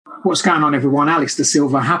What's going on, everyone? Alex Da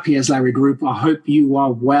Silva, happy as Larry Group. I hope you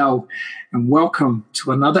are well, and welcome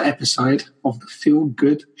to another episode of the Feel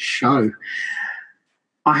Good Show.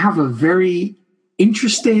 I have a very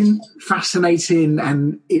interesting, fascinating,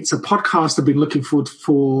 and it's a podcast I've been looking forward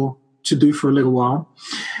to do for a little while.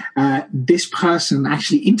 This person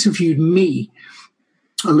actually interviewed me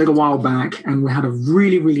a little while back, and we had a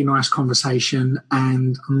really, really nice conversation,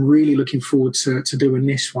 and I'm really looking forward to doing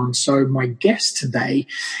this one. So my guest today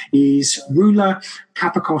is Roula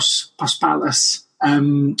Kapakos-Paspalas.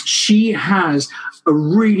 She has a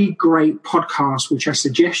really great podcast, which I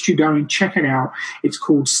suggest you go and check it out. It's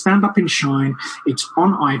called Stand Up and Shine. It's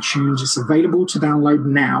on iTunes. It's available to download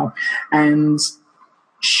now. And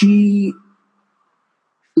she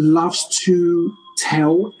loves to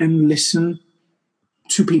tell and listen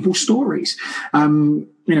to people's stories.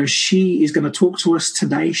 She is going to talk to us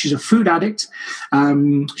today. She's a food addict.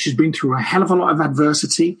 She's been through a hell of a lot of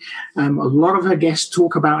adversity. A lot of her guests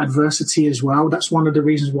talk about adversity as well. That's one of the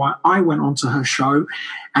reasons why I went onto her show,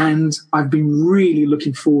 and I've been really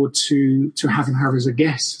looking forward to having her as a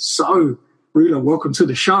guest. So, Roula, welcome to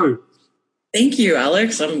the show. Thank you,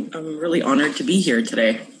 Alex. I'm really honored to be here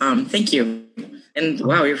today. Thank you. And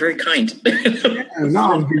wow, you're very kind.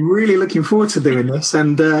 I've been really looking forward to doing this.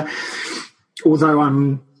 And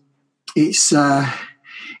although it's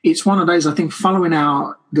one of those, I think, following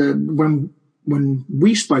out when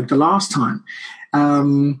we spoke the last time,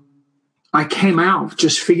 I came out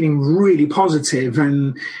just feeling really positive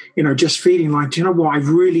and, just feeling like, do you know what, I've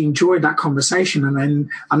really enjoyed that conversation. And then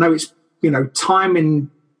I know it's, time and,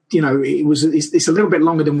 it's a little bit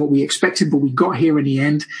longer than what we expected, but we got here in the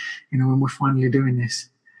end, and we're finally doing this.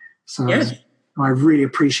 So yes. I really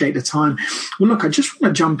appreciate the time. Well, look, I just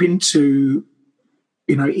want to jump into,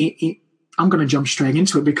 I'm going to jump straight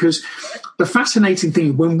into it, because the fascinating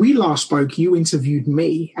thing, when we last spoke, you interviewed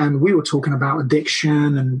me and we were talking about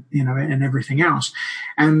addiction and, and everything else.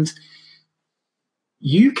 And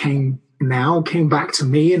you came back to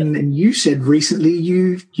me and you said recently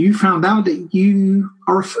you found out that you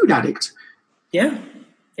are a food addict. Yeah.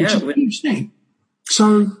 Which is a huge thing.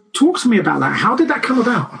 So talk to me about that. How did that come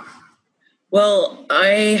about? Well,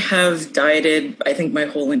 I have dieted, I think, my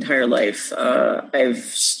whole entire life. I've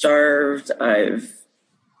starved. I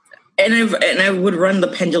would run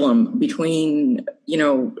the pendulum between,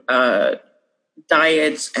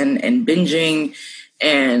 diets and binging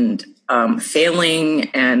and failing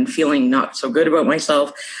and feeling not so good about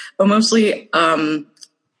myself. But mostly, the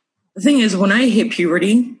thing is, when I hit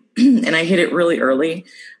puberty, and I hit it really early,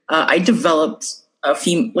 I developed a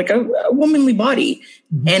womanly body.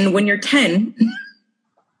 Mm-hmm. And when you're 10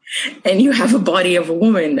 and you have a body of a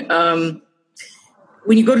woman,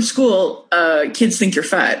 when you go to school, kids think you're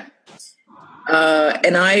fat.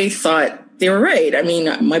 And I thought they were right. I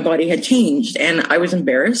mean, my body had changed and I was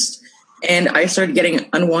embarrassed. And I started getting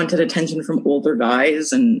unwanted attention from older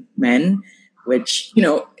guys and men, which,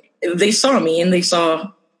 they saw me and they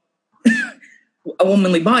saw a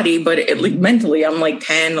womanly body, but mentally I'm like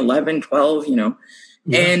 10, 11, 12, Yeah.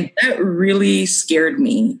 And that really scared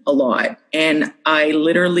me a lot. And I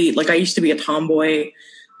literally, I used to be a tomboy.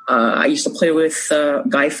 I used to play with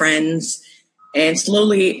guy friends, and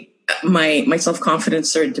slowly my self-confidence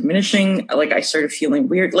started diminishing. I started feeling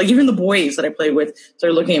weird. Even the boys that I played with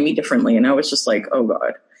started looking at me differently. And I was just like, oh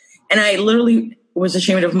God. And I literally was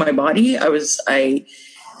ashamed of my body. I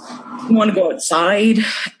want to go outside.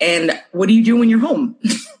 And what do you do when you're home?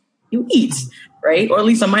 You eat, right? Or at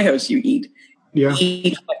least on my house, you eat. Yeah.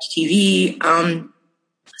 Eat, watch TV.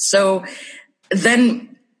 So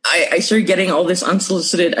then I started getting all this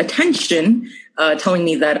unsolicited attention, telling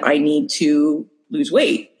me that I need to lose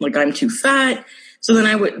weight. I'm too fat. So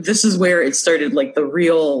then this is where it started, the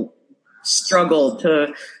real struggle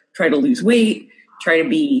to try to lose weight, try to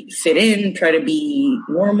be fit in, try to be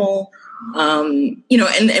normal. And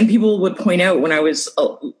people would point out when I was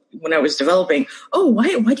developing, oh, why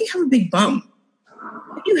do you have a big bum?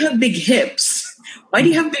 Why do you have big hips? Why do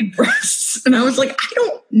you have big breasts? And I was like, I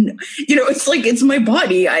don't know. It's my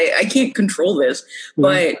body. I can't control this. Mm-hmm.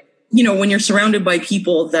 But, when you're surrounded by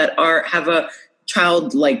people that have a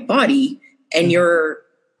childlike body and you're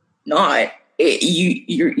not,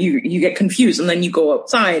 you get confused, and then you go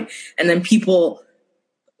outside and then people,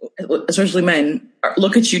 especially men,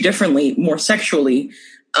 look at you differently, more sexually,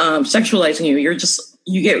 sexualizing you.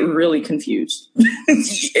 You get really confused.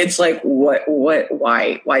 It's like,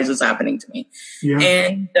 why is this happening to me? Yeah.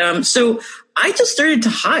 And so I just started to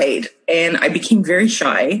hide, and I became very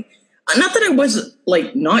shy. Not that I was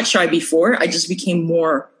not shy before. I just became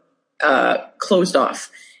more closed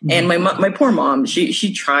off. And my poor mom,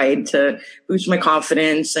 she tried to boost my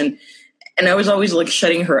confidence, and I was always like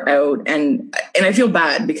shutting her out, and I feel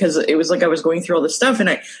bad because it was like I was going through all this stuff, and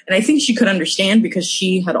I think she could understand because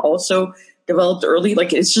she had also developed early.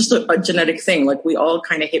 Like, it's just a genetic thing. Like, we all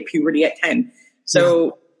kind of hit puberty at 10.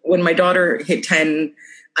 So when my daughter hit 10,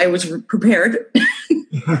 I was prepared.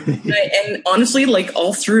 And honestly, like,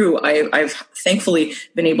 all through, I've thankfully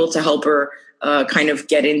been able to help her kind of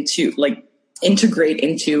get into, like, integrate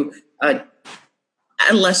into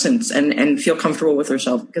adolescence and feel comfortable with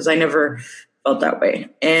herself, because I never felt that way.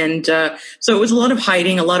 And so it was a lot of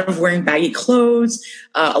hiding, a lot of wearing baggy clothes,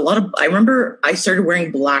 I remember I started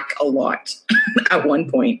wearing black a lot at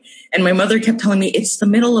one point. And my mother kept telling me, it's the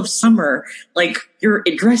middle of summer. Like, you're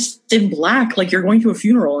dressed in black, like you're going to a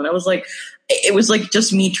funeral. And I was like, it was like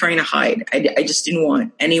just me trying to hide. I just didn't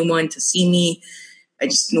want anyone to see me. I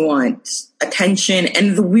just didn't want attention.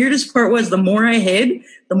 And the weirdest part was, the more I hid,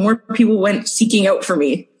 the more people went seeking out for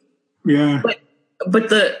me. Yeah. But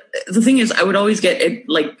the thing is, I would always get it,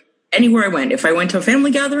 like, anywhere I went. If I went to a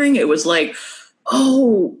family gathering, it was like,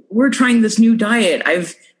 oh, we're trying this new diet.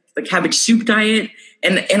 I've the cabbage soup diet.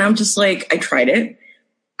 And I'm just like, I tried it.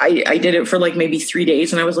 I did it for like maybe 3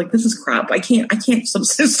 days, and I was like, this is crap. I can't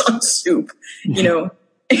subsist on soup, you know?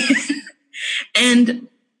 And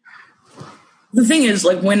the thing is,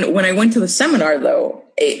 like, when I went to the seminar, though,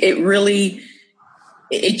 it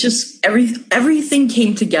just, everything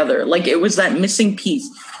came together. Like, it was that missing piece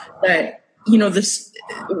that, you know, this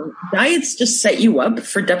diets just set you up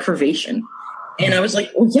for deprivation. And I was like,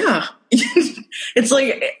 well, yeah, it's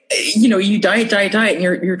like, you know, you diet, and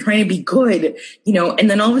you're trying to be good, you know, and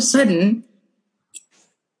then all of a sudden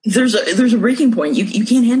there's a breaking point. You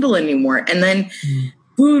can't handle it anymore. And then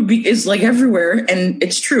food is like everywhere. And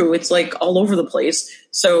it's true. It's like all over the place.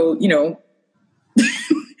 So, you know,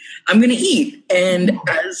 I'm going to eat. And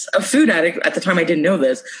as a food addict at the time, I didn't know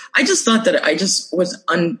this. I just thought that I just was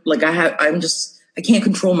I can't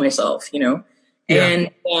control myself, you know? Yeah.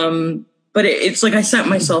 And, but it's like I set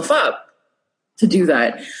myself up to do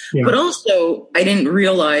that. Yeah. But also, I didn't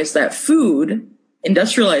realize that food,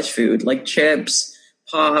 industrialized food, like chips,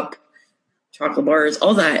 pop, chocolate bars,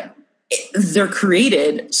 all that, they're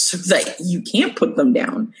created so that you can't put them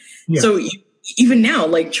down. Yeah. So even now,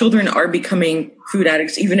 like, children are becoming food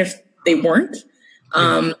addicts, even if they weren't.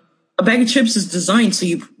 A bag of chips is designed so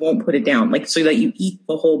you won't put it down, like, so that you eat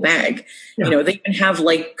the whole bag. Yeah. You know, they even have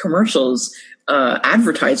like commercials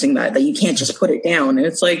advertising that you can't just put it down. And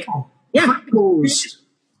it's like, yeah.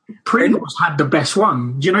 Pringles had the best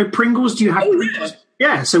one. Do you know Pringles? Do you have Pringles?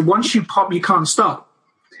 Yeah. So once you pop, you can't stop.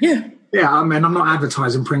 Yeah. Yeah, I mean, I'm not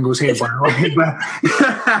advertising Pringles here, by the way, but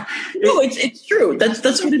no, it's true.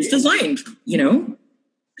 That's what it's designed, you know.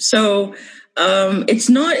 So it's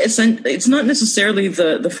not necessarily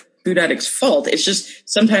the food addict's fault. It's just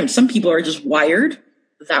sometimes some people are just wired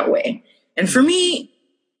that way. And for me,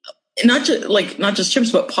 not just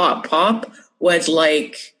chips, but pop. Pop was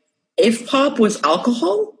like, if pop was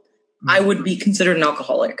alcohol, I would be considered an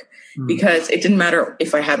alcoholic because it didn't matter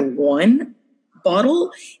if I had one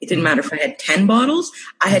bottle. It didn't matter if I had 10 bottles.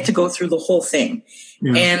 I had to go through the whole thing.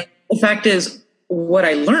 Yeah. And the fact is, what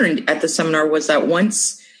I learned at the seminar was that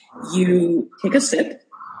once you take a sip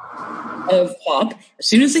of pop, as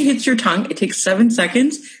soon as it hits your tongue, it takes 7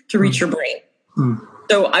 seconds to reach your brain.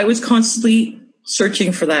 So I was constantly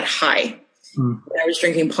searching for that high when I was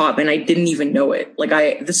drinking pop, and I didn't even know it. Like,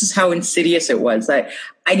 this is how insidious it was, that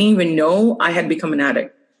I didn't even know I had become an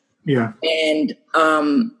addict. Yeah. And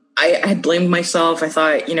I had blamed myself. I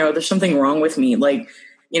thought, you know, there's something wrong with me. Like,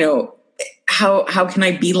 you know, how can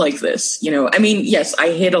I be like this? You know, I mean, yes, I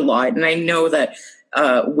hid a lot, and I know that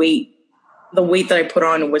the weight that I put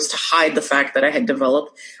on was to hide the fact that I had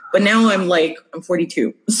developed. But now I'm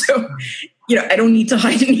 42. So, you know, I don't need to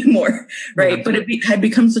hide anymore. Right. Yeah. But it had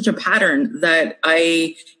become such a pattern that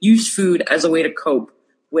I used food as a way to cope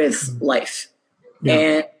with life. Yeah.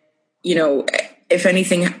 And, you know, if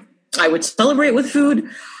anything, I would celebrate with food.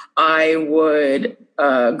 I would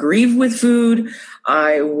grieve with food.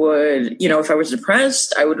 I would, you know, if I was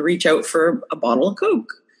depressed, I would reach out for a bottle of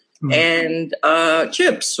Coke and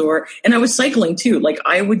chips, and I was cycling too. Like,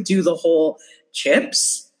 I would do the whole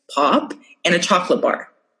chips, pop, and a chocolate bar.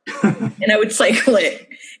 And I would cycle it.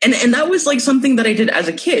 And that was like something that I did as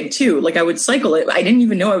a kid too. Like, I would cycle it. I didn't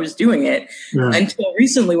even know I was doing it until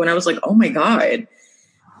recently, when I was like, oh my God.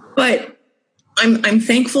 But I'm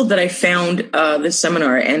thankful that I found this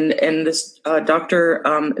seminar and this Dr.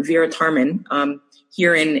 Vera Tarman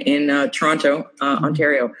here in Toronto,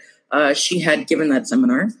 Ontario. She had given that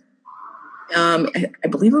seminar, I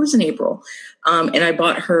believe it was in April. And I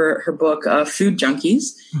bought her book, Food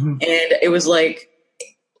Junkies. Mm-hmm. And it was like,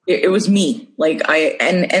 it was me. Like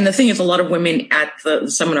and the thing is, a lot of women at the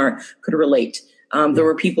seminar could relate. There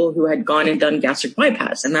were people who had gone and done gastric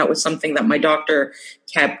bypass, and that was something that my doctor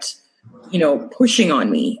kept, pushing on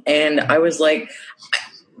me. And I was like,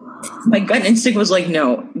 my gut instinct was like,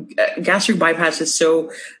 no, gastric bypass is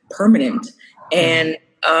so permanent. And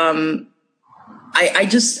I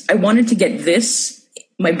wanted to get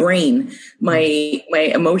my brain, my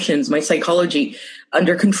emotions, my psychology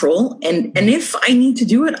under control. And if I need to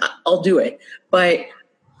do it, I'll do it. But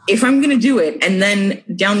if I'm going to do it and then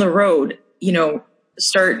down the road,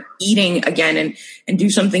 start eating again and do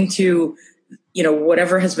something to,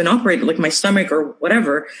 whatever has been operated, like my stomach or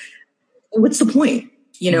whatever, what's the point?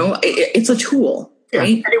 It's a tool.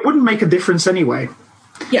 Right? And it wouldn't make a difference anyway.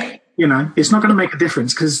 Yeah. It's not going to make a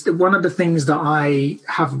difference, because one of the things that I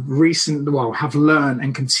have have learned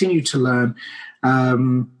and continue to learn,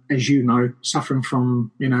 as you know, suffering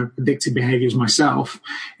from, addictive behaviors myself,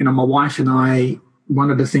 my wife and I, one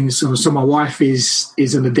of the things, so my wife is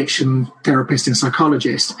an addiction therapist and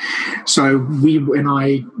psychologist. So we and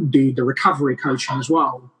I do the recovery coaching as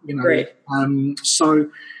well, Right. So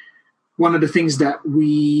one of the things that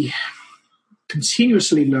we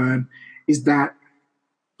continuously learn is that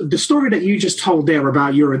the story that you just told there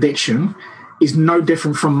about your addiction is no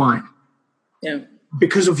different from mine. Yeah.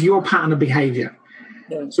 Because of your pattern of behavior.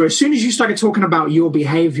 Yeah. So as soon as you started talking about your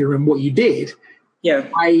behavior and what you did,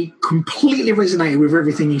 I completely resonated with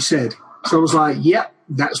everything you said. So I was like, yep,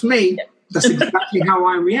 that's me. Yep. That's exactly how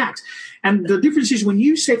I react. And the difference is when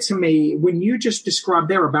you said to me, when you just described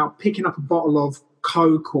there about picking up a bottle of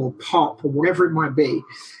Coke or pop or whatever it might be,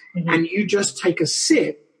 mm-hmm. and you just take a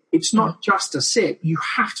sip, it's not just a sip. You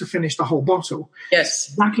have to finish the whole bottle. Yes.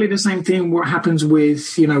 Exactly the same thing what happens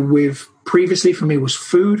with, with previously for me was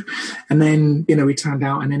food. And then, it turned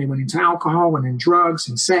out, and then it went into alcohol and then drugs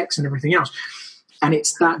and sex and everything else. And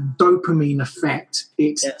it's that dopamine effect.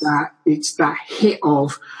 It's that hit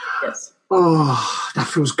of, that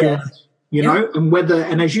feels good. Yes.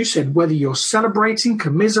 And as you said, whether you're celebrating,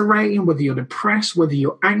 commiserating, whether you're depressed, whether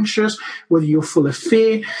you're anxious, whether you're full of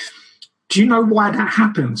fear, do you know why that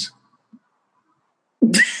happens?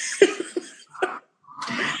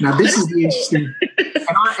 Now, this is the interesting,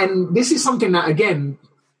 and this is something that, again,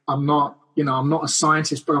 I'm not a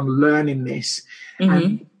scientist, but I'm learning this. Mm-hmm.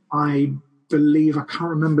 And I believe, I can't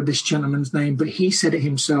remember this gentleman's name, but he said it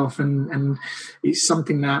himself, and it's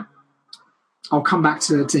something that I'll come back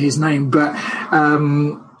to his name, but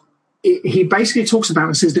he basically talks about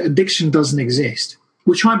and says that addiction doesn't exist,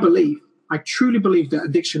 which I believe. I truly believe that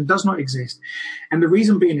addiction does not exist. And the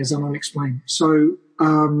reason being is, I'll explain. So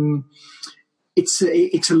it's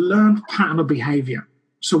a learned pattern of behavior.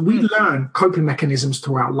 So we learn coping mechanisms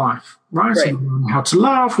throughout life, right? So we learn how to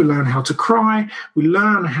laugh, we learn how to cry, we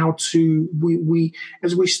learn how to, we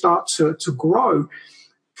as we start to grow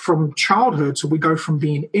from childhood, so we go from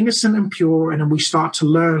being innocent and pure, and then we start to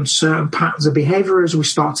learn certain patterns of behavior as we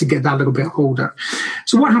start to get that little bit older.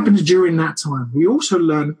 So what happens during that time? We also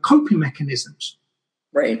learn coping mechanisms.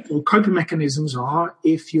 Right. Well, coping mechanisms are,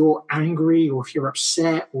 if you're angry or if you're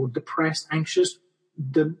upset or depressed, anxious,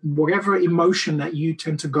 whatever emotion that you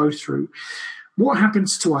tend to go through, what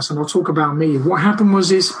happens to us, and I'll talk about me, what happened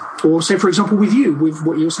or say, for example, with you, with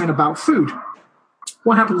what you were saying about food,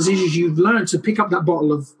 what happens is you've learned to pick up that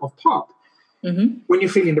bottle of pop when you're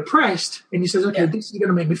feeling depressed, and you say, okay, this is going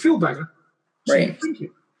to make me feel better. So you drink it.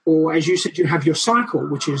 Or as you said, you have your cycle,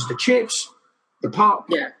 which is the chips, the pop,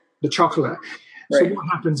 the chocolate. So what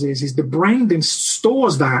happens is the brain then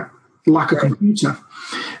stores that like a computer.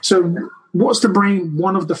 So what's the brain?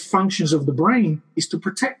 One of the functions of the brain is to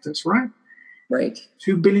protect us, right? Right.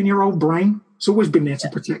 2 billion-year-old brain. It's always been there to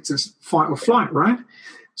protect us, fight or flight, right?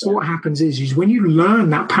 So what happens is when you learn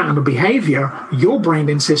that pattern of behavior, your brain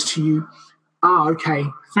then says to you, okay,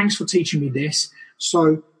 thanks for teaching me this.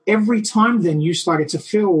 So every time then you started to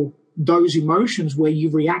feel those emotions where you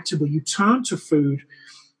reacted, where you turn to food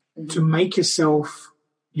to make yourself,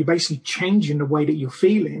 you're basically changing the way that you're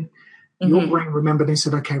feeling. Your brain remembered and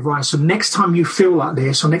said, okay, right, so next time you feel like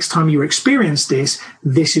this, or next time you experience this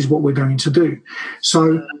is what we're going to do.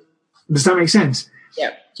 So does that make sense?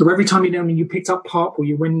 Yeah. So every time when you picked up pop, or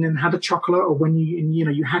you went and had a chocolate, or when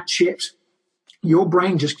you had chips, your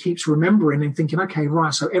brain just keeps remembering and thinking, okay,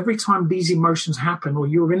 right, so every time these emotions happen, or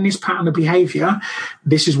you're in this pattern of behavior,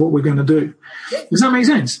 this is what we're going to do. Does that make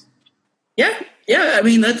sense? Yeah. Yeah. I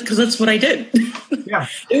mean, that's what I did. Yeah.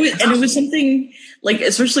 It was something like,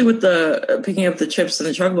 especially with the picking up the chips and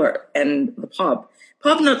the chocolate and the pop,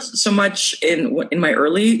 Pop not so much in my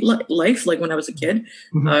early life, like when I was a kid,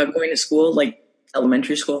 going to school, like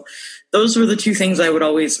elementary school. Those were the two things I would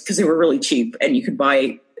always, because they were really cheap and you could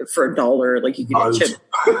buy for $1, like you could get chips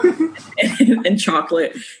and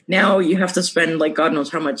chocolate. Now you have to spend like God knows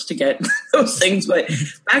how much to get those things. But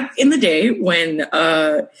back in the day when,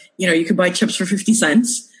 you could buy chips for 50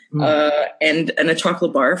 cents. And a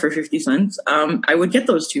chocolate bar for 50 cents. I would get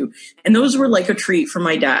those two. And those were like a treat for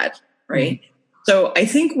my dad, right? So I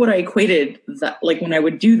think what I equated that, like when I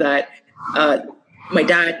would do that, my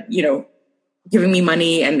dad, giving me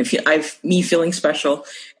money and me feeling special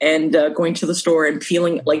and going to the store and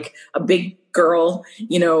feeling like a big girl,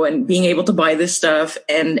 and being able to buy this stuff.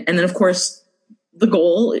 And then of course the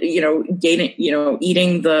goal,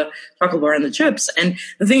 eating the chocolate bar and the chips. And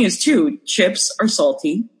the thing is too, chips are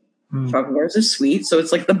salty. Chocolate bars are sweet. So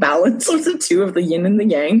it's like the balance of the two, of the yin and the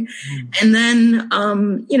yang. And then,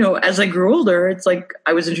 as I grew older, it's like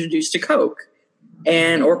I was introduced to Coke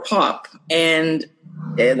or pop. And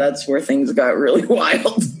that's where things got really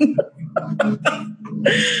wild.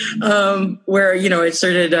 Where, it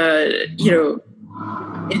started,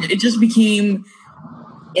 it just became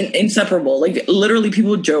inseparable. Like literally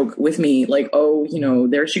people would joke with me like, oh,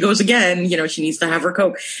 there she goes again, she needs to have her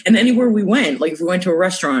Coke. And anywhere we went, like if we went to a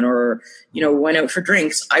restaurant or, went out for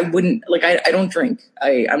drinks, I wouldn't like, I don't drink.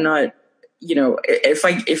 I'm not,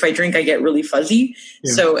 if I drink, I get really fuzzy.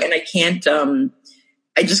 Yeah. So, and I can't,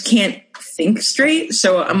 I just can't think straight.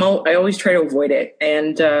 So I always try to avoid it.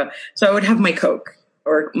 And, so I would have my Coke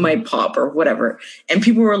or my pop or whatever. And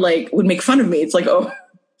people were like, would make fun of me. It's like, oh,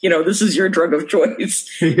 this is your drug of choice.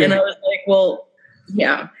 And I was like, well,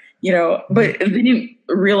 yeah, but they didn't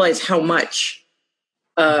realize how much,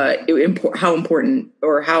 how important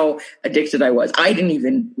or how addicted I was. I didn't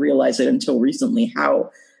even realize it until recently, how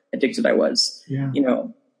addicted I was,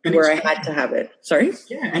 where I had to have it. Sorry?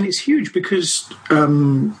 Yeah. And it's huge because,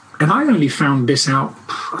 and I only found this out,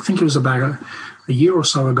 I think it was about a year or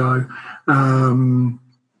so ago. Tom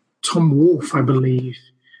Wolfe, I believe.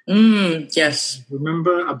 Yes.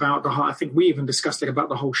 Remember about I think we even discussed it about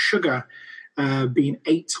the whole sugar being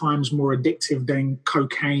 8 times more addictive than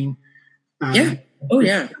cocaine.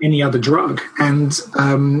 Any other drug. And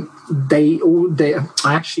I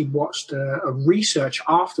actually watched a research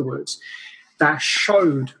afterwards that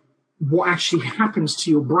showed what actually happens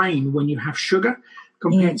to your brain when you have sugar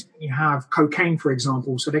compared to when you have cocaine, for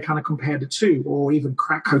example. So they kind of compare the two, or even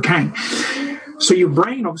crack cocaine. So your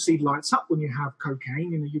brain obviously lights up when you have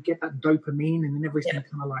cocaine, you get that dopamine and then everything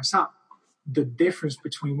kind of lights up. The difference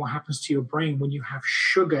between what happens to your brain when you have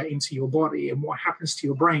sugar into your body and what happens to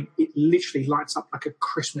your brain, it literally lights up like a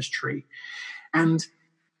Christmas tree. And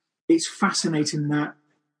it's fascinating that,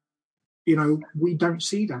 we don't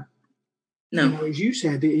see that. No. As you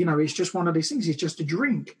said, it's just one of these things. It's just a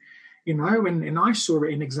drink, and I saw it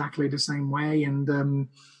in exactly the same way. And,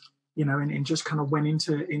 and just kind of went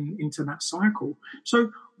into that cycle.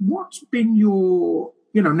 So what's been your,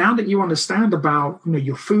 now that you understand about,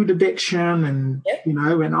 your food addiction and,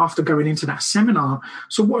 and after going into that seminar,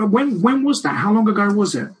 so when was that? How long ago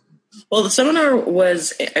was it? Well, the seminar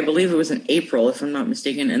was, I believe it was in April, if I'm not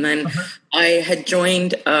mistaken. And then I had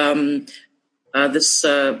joined this,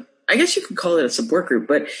 I guess you could call it a support group,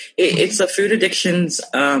 but it's a food addictions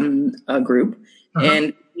group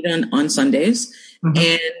and on Sundays. And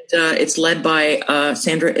it's led by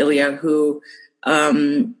Sandra Ilya, who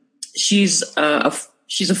she's a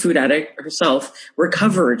food addict herself,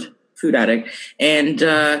 recovered food addict, and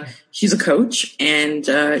she's a coach, and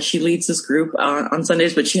she leads this group on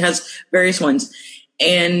Sundays, but she has various ones.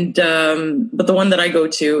 And but the one that I go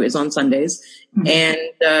to is on Sundays. And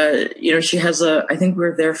she has I think we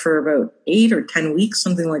were there for about 8 or 10 weeks,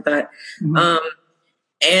 something like that.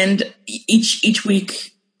 And each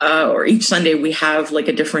week or each Sunday we have like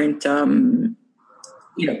a different thing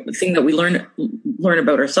that we learn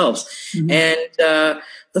about ourselves. And the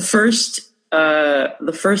first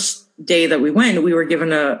day that we went, we were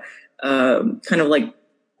given a kind of like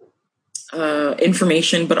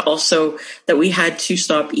information, but also that we had to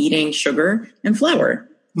stop eating sugar and flour.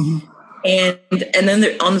 And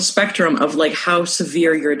then on the spectrum of like how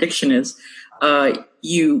severe your addiction is,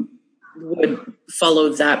 you would follow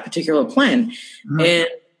that particular plan. And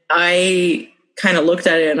I kind of looked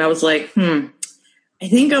at it and I was like, I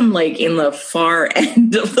think I'm like in the far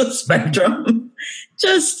end of the spectrum.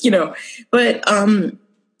 Just, but, and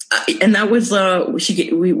that was,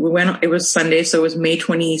 we went, it was Sunday. So it was May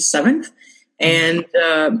 27th and,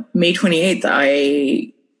 May 28th,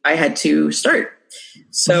 I had to start.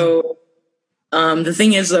 So, the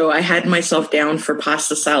thing is though, I had myself down for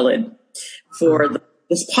pasta salad for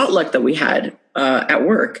this potluck that we had. at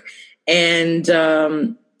work, and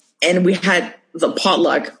we had the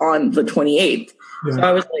potluck on the 28th. Yeah. So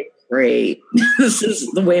I was like, great, this is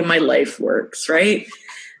the way my life works, right?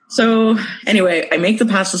 So anyway, I make the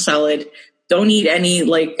pasta salad. Don't eat any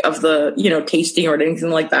like of the, tasting or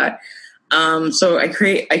anything like that. So I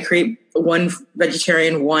create one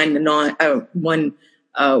vegetarian, one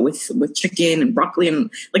with chicken and broccoli,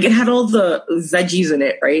 and like it had all the veggies in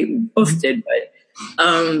it, right? Both did, but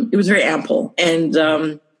it was very ample. And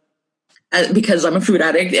because I'm a food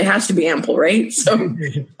addict, it has to be ample, right? So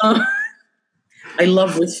I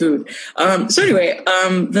love with food. So anyway,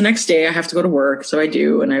 the next day I have to go to work. So I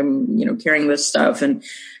do, and I'm, carrying this stuff, and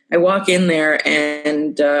I walk in there,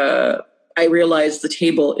 and I realize the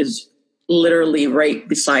table is literally right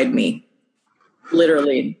beside me,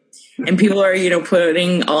 literally. And people are,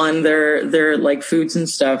 putting on their like foods and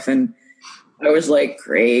stuff. And I was like,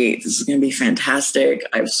 great, this is going to be fantastic.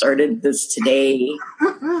 I've started this today.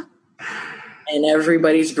 And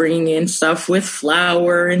everybody's bringing in stuff with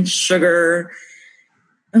flour and sugar.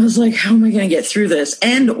 I was like, how am I going to get through this?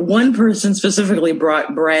 And one person specifically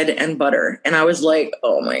brought bread and butter. And I was like,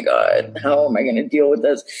 oh my God, how am I going to deal with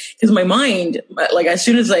this? Because my mind, like as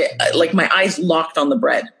soon as my eyes locked on the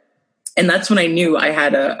bread. And that's when I knew I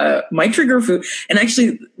had my trigger food. And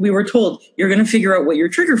actually we were told, you're going to figure out what your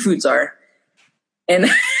trigger foods are. And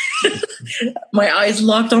my eyes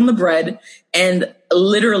locked on the bread, and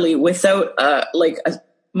literally without,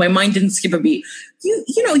 my mind didn't skip a beat.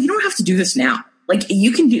 You don't have to do this now. Like,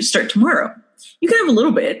 you can start tomorrow. You can have a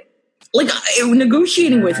little bit. Like,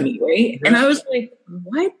 negotiating with me, right? And I was like,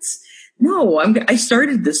 what? No, I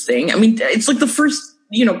started this thing. I mean, it's like the first,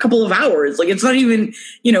 couple of hours. Like, it's not even,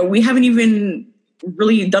 we haven't even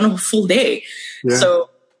really done a full day. Yeah. So,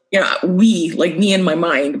 we, like me and my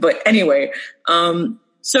mind. But anyway,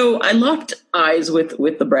 so I locked eyes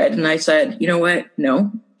with the bread, and I said, you know what?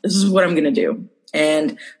 No, this is what I'm going to do.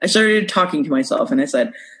 And I started talking to myself, and I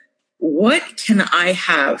said, what can I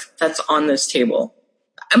have that's on this table?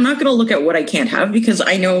 I'm not going to look at what I can't have, because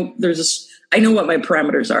I know I know what my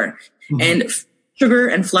parameters are. Mm-hmm. And sugar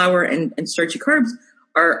and flour and starchy carbs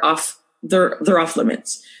are off. They're off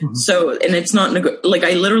limits. Mm-hmm. So, and it's not like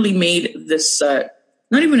I literally made this,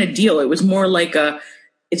 not even a deal. It was more like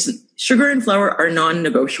it's sugar and flour are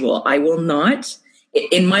non-negotiable. I will not,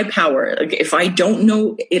 in my power. Like, if I don't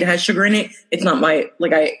know it has sugar in it, it's not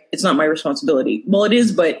my responsibility. Well, it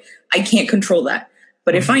is, but I can't control that.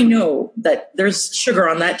 But if I know that there's sugar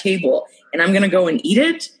on that table and I'm going to go and eat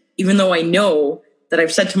it, even though I know that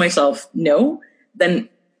I've said to myself, no, then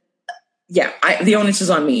the onus is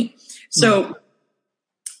on me. So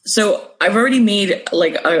I've already made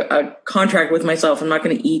like a contract with myself. I'm not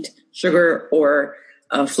going to eat sugar or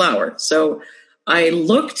flour. So I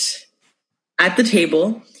looked at the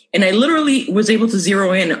table, and I literally was able to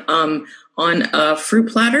zero in on a fruit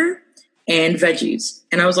platter and veggies.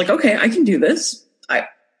 And I was like, okay, I can do this.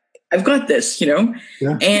 I've got this,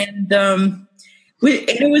 Yeah. And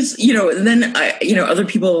it was, then other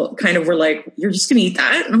people kind of were like, you're just going to eat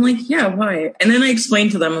that? And I'm like, yeah, why? And then I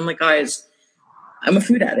explained to them, I'm like, guys, I'm a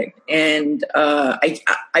food addict. And I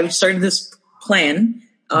started this plan.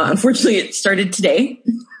 Unfortunately, it started today.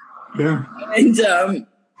 Yeah. And,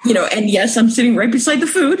 and yes, I'm sitting right beside the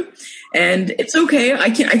food, and it's okay. I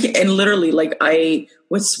can, and literally, like, I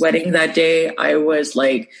was sweating that day. I was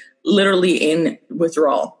like literally in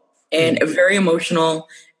withdrawal, and very emotional,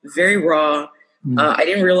 very raw. I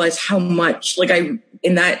didn't realize how much, like,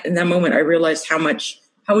 in that moment, I realized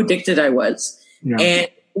how addicted I was. Yeah. And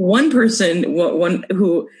one person, one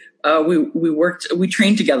who, we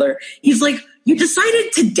trained together, he's like, you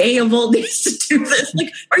decided today of all days to do this.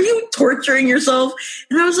 Like, are you torturing yourself?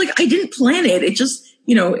 And I was like, I didn't plan it. It just,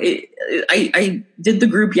 I did the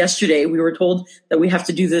group yesterday. We were told that we have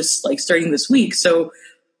to do this, like, starting this week. So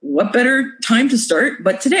what better time to start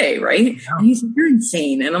but today, right? Yeah. And he's like, you're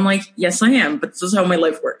insane. And I'm like, yes, I am, but this is how my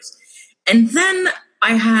life works. And then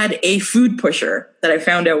I had a food pusher that I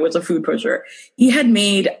found out was a food pusher. He had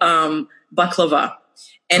made baklava.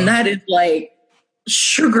 And that is like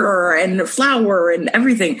sugar and flour and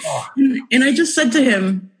everything. Oh. And I just said to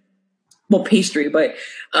him, well, pastry, but,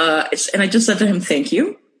 and I just said to him, thank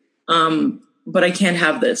you. But I can't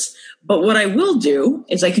have this. But what I will do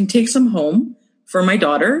is I can take some home for my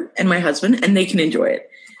daughter and my husband, and they can enjoy it.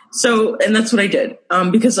 So, and that's what I did,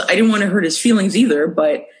 because I didn't want to hurt his feelings either.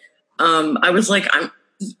 But I was like,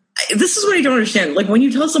 this is what I don't understand. Like, when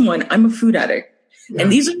you tell someone I'm a food addict, and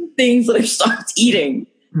these are the things that I've stopped eating,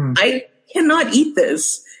 I cannot eat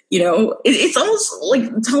this. It's almost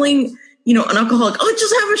like telling, an alcoholic, oh,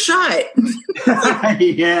 just have a shot.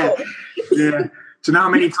 Yeah. So now how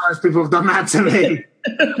many times people have done that to me?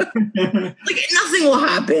 Like nothing will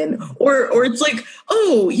happen. Or it's like,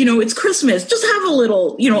 oh, it's Christmas. Just have a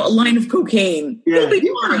little, a line of cocaine. Yeah,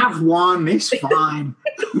 you want to have one. It's fine.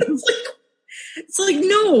 It's like,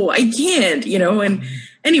 no, I can't, and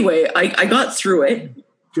anyway, I got through it.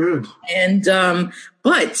 Good. And,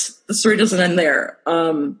 but the story doesn't end there.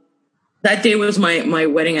 That day was my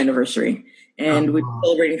wedding anniversary, and we were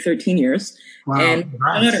celebrating 13 years. Wow. And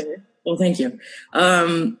my daughter, well, thank you.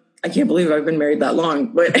 I can't believe I've been married that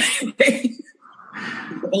long, but a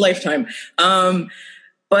lifetime.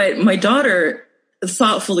 But my daughter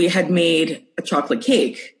thoughtfully had made a chocolate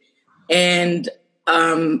cake, and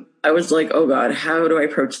I was like, oh God, how do I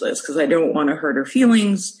approach this? Because I don't want to hurt her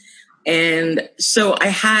feelings. And so I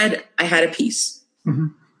had a piece,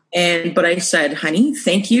 but I said, honey,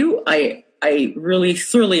 thank you. I really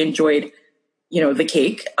thoroughly enjoyed, the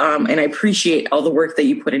cake. And I appreciate all the work that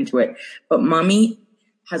you put into it, but mommy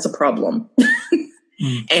has a problem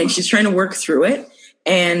and she's trying to work through it.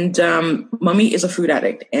 And, mommy is a food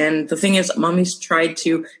addict. And the thing is, mommy's tried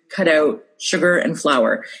to cut out sugar and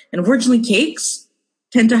flour, and unfortunately cakes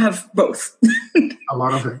tend to have both. A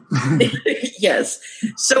lot of it. Yes.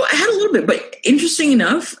 So I had a little bit, but interesting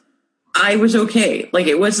enough, I was okay. Like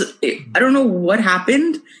I don't know what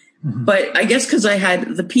happened, but I guess because I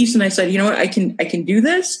had the piece and I said, you know what, I can do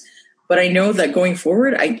this, but I know that going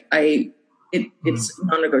forward, it's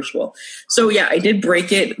non-negotiable. So yeah, I did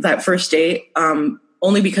break it that first day,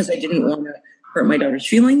 only because I didn't want to hurt my daughter's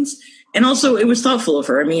feelings. And also it was thoughtful of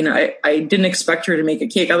her. I mean, I didn't expect her to make a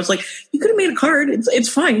cake. I was like, you could have made a card. It's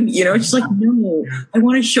fine. She's like, no, I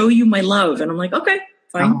want to show you my love. And I'm like, okay,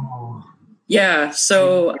 fine. Oh. Yeah.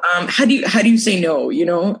 So, how do you say no,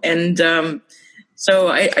 And, so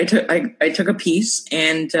I took a piece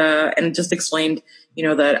and just explained,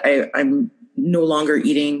 that I'm no longer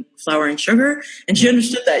eating flour and sugar. And she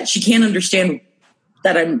understood that. She can't understand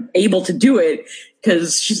that I'm able to do it,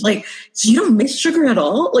 because she's like, so you don't miss sugar at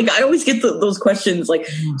all? Like, I always get those questions like,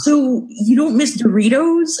 so you don't miss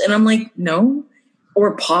Doritos? And I'm like, no.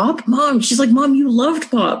 Or pop? Mom, she's like, Mom, you loved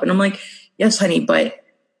pop. And I'm like, yes, honey, but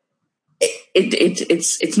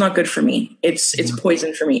it's not good for me. It's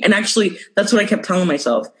poison for me. And actually, that's what I kept telling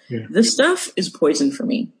myself. Yeah. This stuff is poison for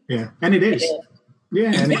me. Yeah, and it is.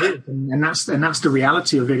 Yeah, and it is. And that's the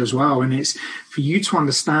reality of it as well. And it's for you to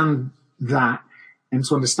understand that, and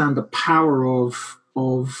to understand the power of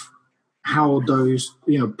how those,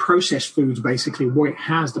 processed foods, basically what it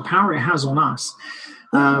has, the power it has on us.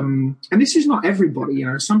 And this is not everybody,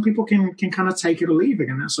 some people can kind of take it or leave it,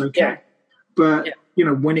 and that's okay. Yeah. But,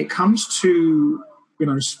 when it comes to,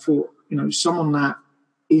 for, someone that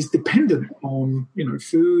is dependent on,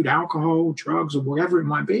 food, alcohol, drugs, or whatever it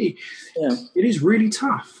might be, it is really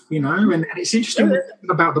tough, and it's interesting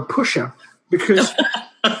about the pusher, because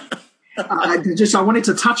I wanted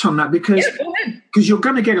to touch on that because you're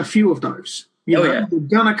going to get a few of those. You're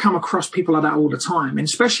going to come across people like that all the time, and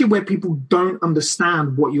especially where people don't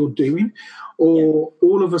understand what you're doing, or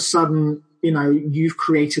all of a sudden, you've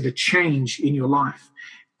created a change in your life.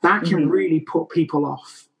 That can really put people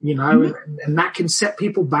off, and that can set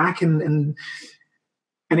people back. And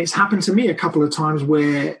it's happened to me a couple of times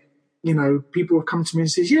where, people have come to me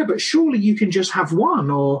and says, yeah, but surely you can just have one,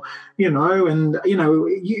 or, you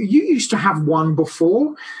used to have one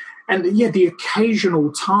before. And the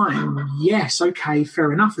occasional time, yes, okay,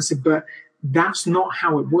 fair enough. I said, but that's not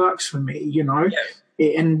how it works for me,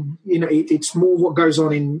 it's more what goes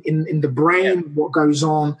on in the brain, what goes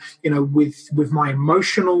on, with my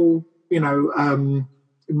emotional,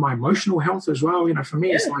 my emotional health as well. For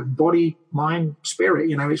me, it's like body, mind, spirit,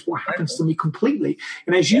 it's what happens to me completely.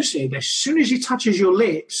 And as you said, as soon as it touches your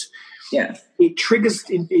lips, it triggers,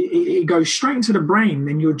 it goes straight into the brain,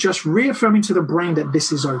 and you're just reaffirming to the brain that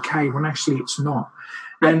this is okay, when actually it's not.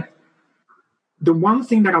 And the one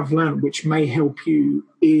thing that I've learned, which may help you,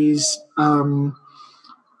 is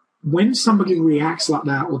when somebody reacts like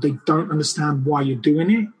that, or they don't understand why you're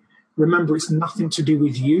doing it, remember, it's nothing to do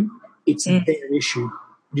with you. It's their issue.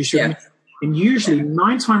 And usually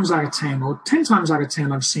 9 times out of 10 or 10 times out of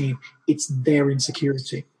 10, I've seen it's their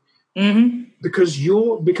insecurity.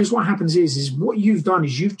 Because what happens is what you've done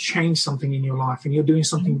is you've changed something in your life, and you're doing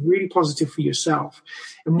something really positive for yourself.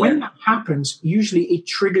 And when that happens, usually it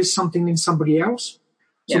triggers something in somebody else.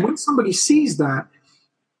 So when somebody sees that,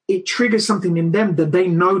 it triggers something in them that they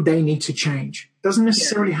know they need to change. Doesn't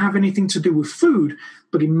necessarily have anything to do with food,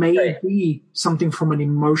 but it may be something from an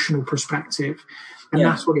emotional perspective. And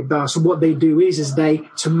that's what it does. So what they do is they,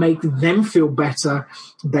 to make them feel better,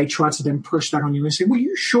 they try to then push that on you and say, well, are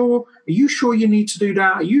you sure you need to do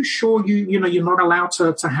that? Are you sure you're not allowed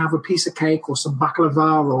to have a piece of cake or some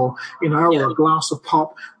baklava or, or a glass of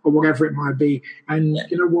pop or whatever it might be? And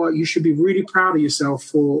you know what? You should be really proud of yourself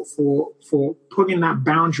for putting that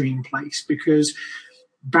boundary in place, because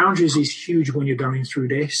boundaries is huge when you're going through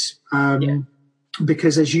this.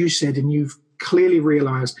 Because as you said, and you've clearly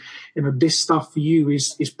realized, this stuff for you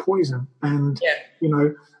is poison. And,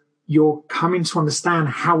 you're coming to understand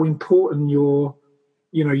how important your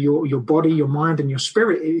body, your mind and your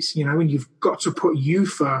spirit is, and you've got to put you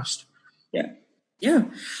first. Yeah. Yeah.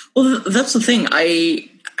 Well, that's the thing. I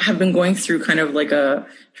have been going through kind of like a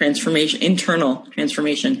internal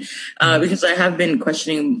transformation, because I have been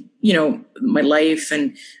questioning, my life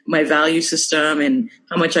and my value system and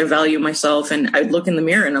how much I value myself. And I look in the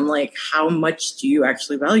mirror and I'm like, how much do you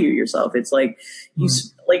actually value yourself? It's like,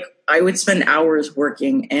 I would spend hours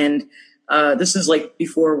working, and this is like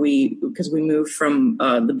before because we moved from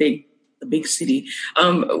the big city.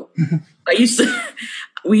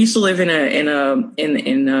 We used to live in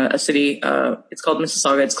a city. It's called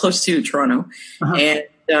Mississauga. It's close to Toronto,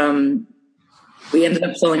 and we ended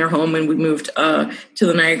up selling our home, and we moved to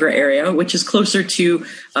the Niagara area, which is closer to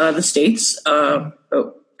the States. I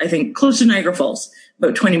think close to Niagara Falls,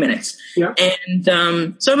 about 20 minutes. Yeah.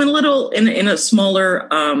 And so I'm in a smaller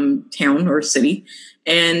town or city,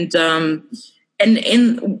 and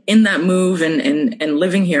in that move and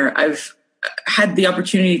living here, I've had the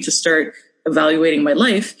opportunity to start evaluating my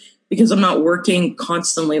life, because I'm not working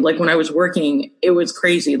constantly. Like when I was working, it was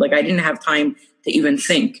crazy. Like I didn't have time to even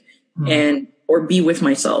think or be with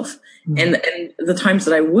myself. And the times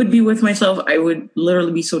that I would be with myself, I would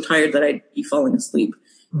literally be so tired that I'd be falling asleep.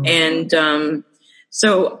 And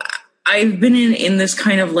so I've been in this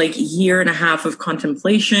kind of like year and a half of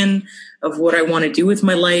contemplation of what I want to do with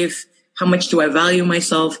my life. How much do I value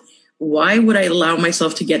myself? Why would I allow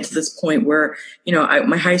myself to get to this point where,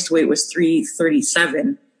 my highest weight was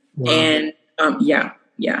 337. Wow. And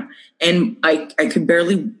and I could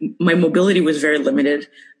barely, my mobility was very limited.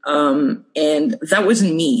 And that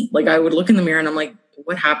wasn't me. Like I would look in the mirror and I'm like,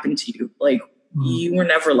 what happened to you? Like you were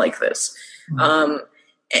never like this. I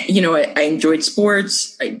enjoyed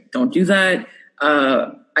sports. I don't do that.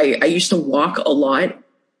 I used to walk a lot.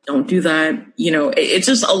 Don't do that. It's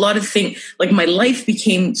just a lot of things. Like my life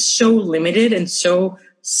became so limited and so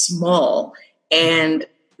small. And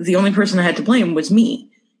the only person I had to blame was me,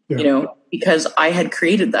 because I had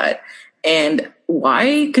created that. And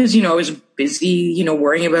why? Because, I was busy,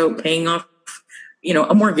 worrying about paying off,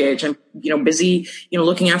 a mortgage. I'm, busy,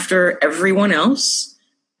 looking after everyone else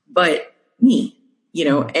but me,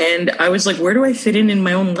 and I was like, where do I fit in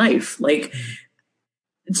my own life? Like,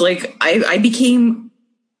 it's like I became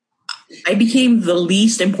the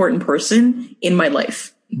least important person in my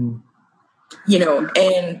life, and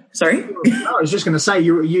sorry. I was just going to say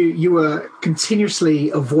you were continuously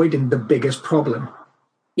avoiding the biggest problem.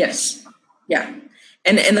 Yes. Yeah.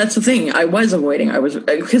 And that's the thing I was avoiding.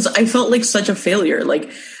 Because I felt like such a failure.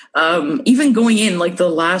 Like, even going in, like the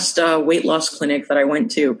last weight loss clinic that I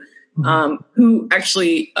went to, who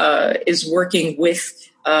actually is working with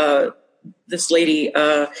this lady,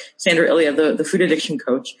 Sandra Ilya, the food addiction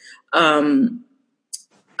coach.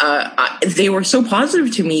 They were so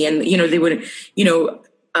positive to me, and they would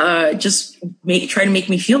just try to make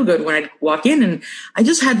me feel good when I'd walk in, and I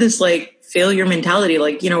just had this like failure mentality,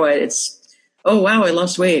 like it's, oh wow, I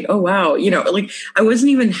lost weight, oh wow, like I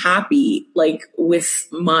wasn't even happy like with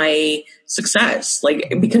my success,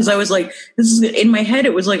 like because I was like, this is in my head,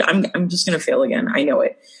 it was like I'm just gonna fail again, I know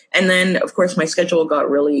it. And then of course my schedule got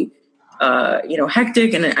really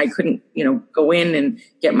hectic, and I couldn't go in and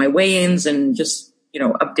get my weigh-ins and just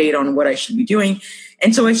update on what I should be doing.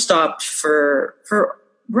 And so I stopped for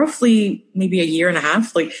roughly maybe a year and a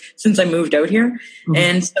half, like since I moved out here.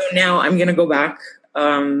 And so now I'm going to go back,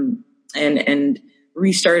 and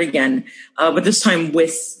restart again. But this time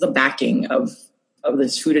with the backing of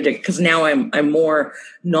this food addict, because now I'm more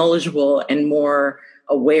knowledgeable and more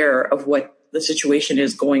aware of what the situation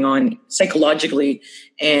is going on psychologically,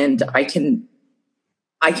 and I can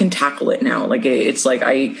tackle it now. Like it's like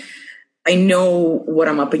I know what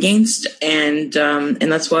I'm up against, and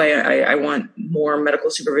that's why I want more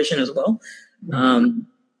medical supervision as well.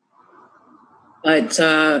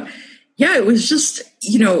 It was just,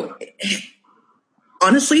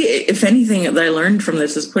 honestly, if anything that I learned from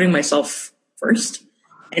this is putting myself first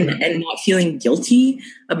and not feeling guilty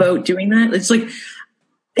about doing that. It's like,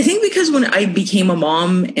 I think because when I became a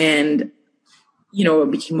mom and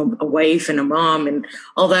became a wife and a mom and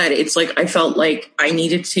all that, it's like I felt like I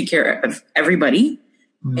needed to take care of everybody.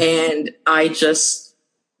 And I just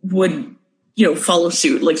would, follow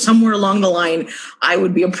suit. Like somewhere along the line, I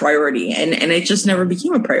would be a priority. And it just never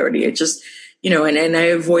became a priority. It just, and I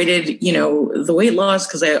avoided, the weight loss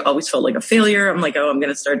because I always felt like a failure. I'm like, oh, I'm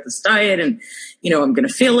going to start this diet and, I'm going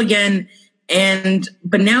to fail again.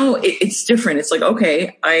 But now it's different. It's like,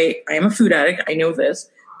 okay, I am a food addict. I know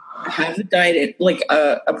this. I have a diet, like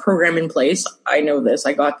a program in place. I know this.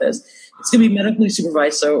 I got this. It's going to be medically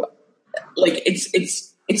supervised. So like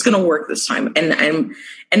it's going to work this time.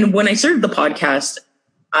 And when I started the podcast,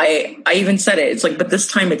 I even said it. It's like, but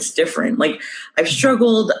this time it's different. Like I've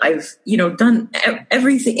struggled. I've, done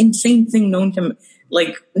everything, insane thing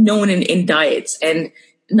known in diets, and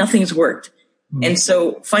nothing's worked. And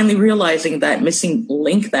so finally realizing that missing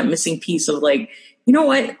link, that missing piece of like, you know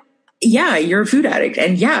what? Yeah, you're a food addict,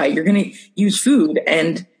 and yeah, you're going to use food.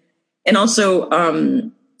 And also,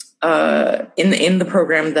 in the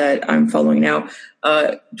program that I'm following now,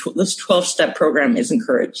 this 12-step program is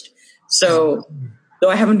encouraged. So though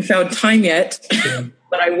I haven't found time yet,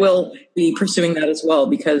 but I will be pursuing that as well,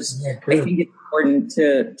 because I think it's important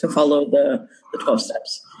to follow the 12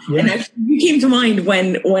 steps. Yeah. And actually, you came to mind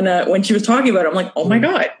when she was talking about it. I'm like, oh my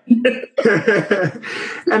God.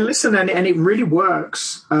 And listen, and it really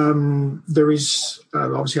works. There is,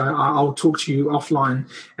 obviously, I'll talk to you offline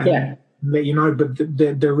and let you know, but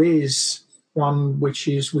there is one which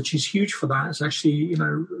is huge for that. It's actually,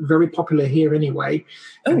 very popular here anyway.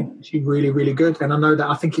 Oh. It's really, really good. And I know that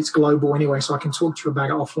I think it's global anyway, so I can talk to you about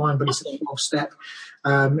it offline, but it's a 12-step.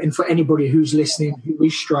 And for anybody who's listening, who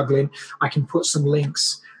is struggling, I can put some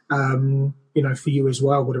links for you as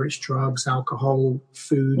well, whether it's drugs, alcohol,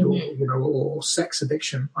 food, or sex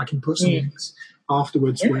addiction. I can put some links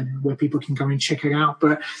afterwards where people can go and check it out.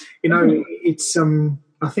 But, it's,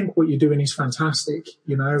 I think what you're doing is fantastic.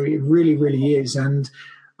 It really, really is. And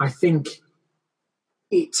I think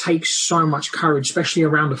it takes so much courage, especially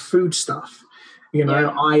around the food stuff.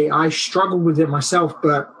 I struggle with it myself,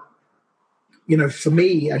 but, for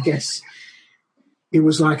me, I guess it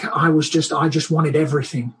was like I just wanted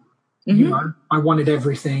everything. I wanted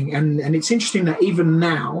everything. And it's interesting that even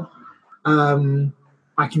now,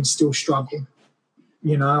 I can still struggle.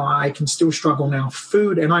 I can still struggle now.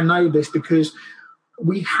 Food, and I know this because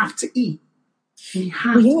we have to eat. We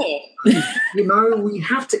have to eat. We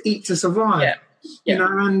have to eat to survive.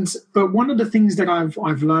 But one of the things that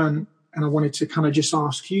I've learned, and I wanted to kind of just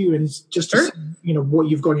ask you, and just to see, what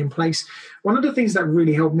you've got in place. One of the things that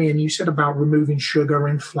really helped me, and you said about removing sugar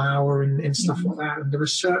and flour and stuff like that. And there are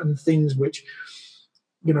certain things which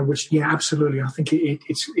absolutely, I think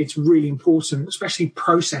it's really important, especially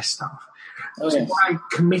processed stuff. So I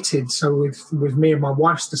committed. So with me and my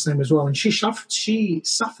wife's the same as well. And she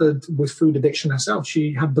suffered with food addiction herself.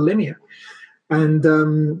 She had bulimia.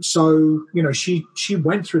 And she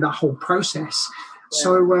went through that whole process. Yeah.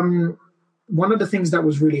 So one of the things that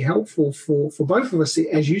was really helpful for both of us,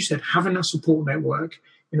 as you said, having a support network,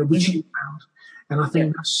 which you found. And I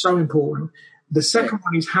think that's so important. The second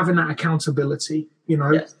one is having that accountability,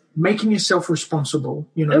 making yourself responsible,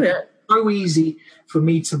 So easy for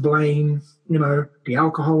me to blame, the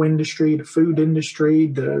alcohol industry, the food industry,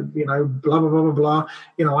 the, blah, blah, blah, blah, blah.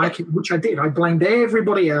 Which I did. I blamed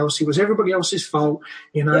everybody else. It was everybody else's fault,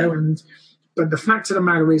 but the fact of the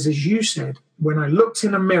matter is, as you said, when I looked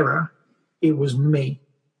in a mirror, it was me.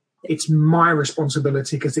 It's my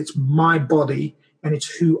responsibility because it's my body and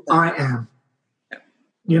it's who I am.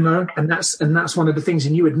 And that's one of the things,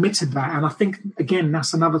 and you admitted that. And I think, again,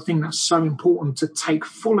 that's another thing that's so important, to take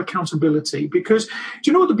full accountability, because do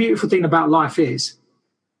you know what the beautiful thing about life is?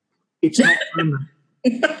 It's not permanent.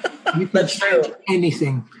 You can change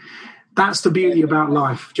anything. That's the beauty about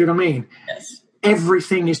life. Do you know what I mean? Yes.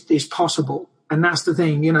 Everything is possible. And that's the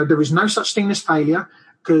thing, there is no such thing as failure,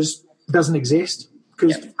 because it doesn't exist.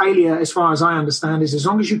 Because failure, as far as I understand, is as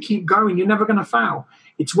long as you keep going, you're never going to fail.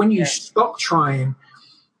 It's when you stop trying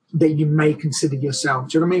that you may consider yourself.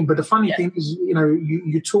 Do you know what I mean? But the funny thing is,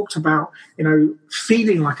 you talked about,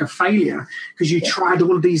 feeling like a failure because you tried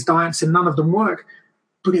all of these diets and none of them work.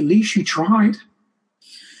 But at least you tried.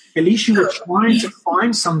 At least you were trying to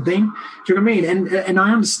find something. Do you know what I mean? And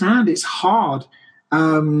I understand it's hard,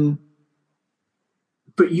 but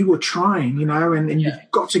you were trying, and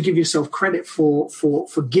you've got to give yourself credit for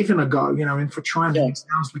giving a go, and for trying. It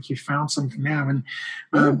sounds like you found something now. And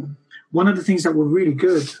one of the things that were really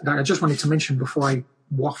good that I just wanted to mention before I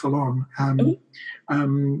waffle on,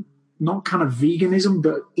 not kind of veganism,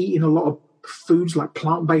 but eating a lot of foods like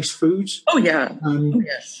plant-based foods. Oh, yeah.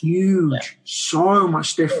 Huge. Yeah. So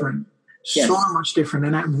much different so much different.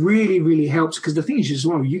 And that really, really helps, because the thing is as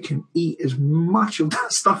well, you can eat as much of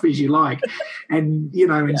that stuff as you like. And,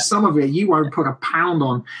 in some of it, you won't put a pound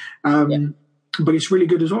on. But it's really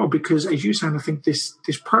good as well, because as you said, I think this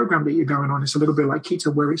program that you're going on is a little bit like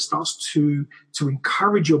keto, where it starts to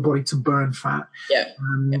encourage your body to burn fat.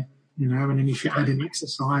 And then if you add in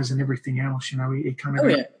exercise and everything else, it kind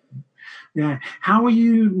of How are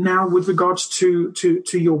you now with regards to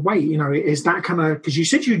your weight? Is that kind of, because you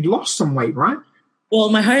said you'd lost some weight, right? Well,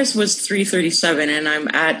 my highest was 337, and I'm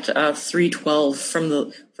at 312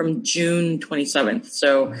 from June 27th.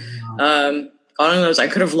 So, on those, I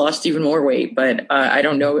could have lost even more weight, but I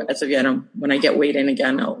don't know as of yet. When I get weighed in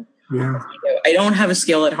again, I don't have a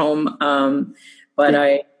scale at home, but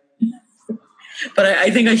I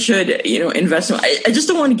think I should, invest. I just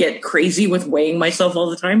don't want to get crazy with weighing myself all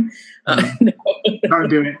the time. No. Don't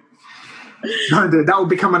do it. Don't do it. That will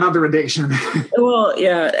become another addiction. Well,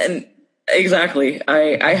 yeah, and exactly.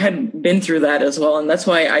 I had been through that as well, and that's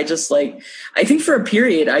why I just I think for a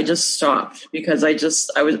period I just stopped, because I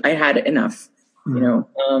had enough.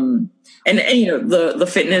 And the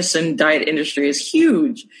fitness and diet industry is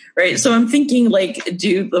huge, right? So I'm thinking,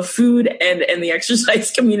 do the food and the exercise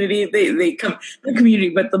community, they come, the community,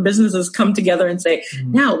 but the businesses come together and say,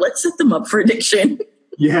 now let's set them up for addiction.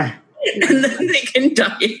 Yeah. And then they can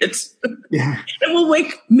diet. Yeah. And we'll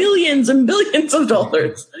make millions and billions of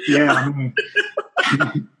dollars. Yeah.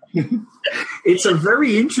 It's a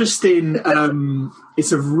very interesting,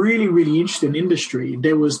 it's a really, really interesting industry.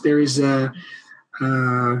 There is a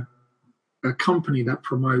company that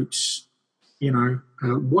promotes,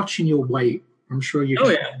 watching your weight. I'm sure you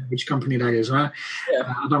know which company that is, right?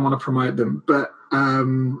 Yeah. I don't want to promote them, but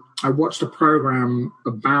I watched a program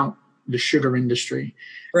about the sugar industry.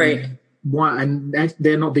 Right. And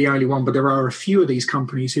they're not the only one, but there are a few of these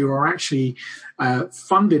companies who are actually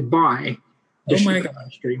funded by the sugar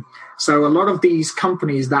industry. So a lot of these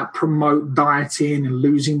companies that promote dieting and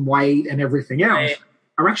losing weight and everything else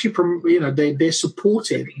are actually, they're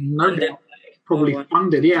supported, no doubt, probably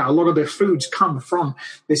funded. Yeah, a lot of their foods come from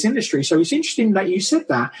this industry. So it's interesting that you said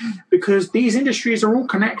that, because these industries are all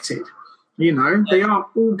connected. They are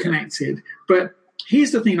all connected. But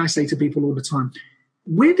here's the thing I say to people all the time.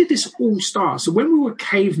 Where did this all start? So when we were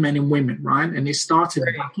cavemen and women, right, and it started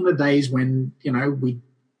back in the days when, we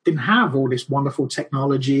didn't have all this wonderful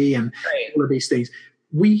technology and all of these things,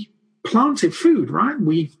 we planted food, right?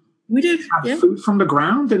 We did have food from the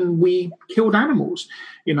ground, and we killed animals,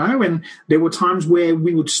 and there were times where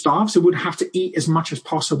we would starve, so we'd have to eat as much as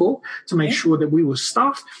possible to make sure that we were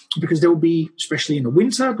stuffed, because there would be, especially in the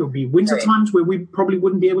winter, there would be winter times where we probably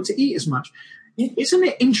wouldn't be able to eat as much. Isn't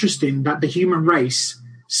it interesting that the human race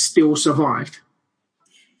still survived?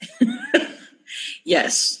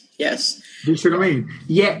 Yes. Do you see what I mean?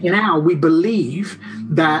 Yet now we believe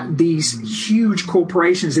that these huge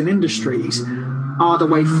corporations and industries are the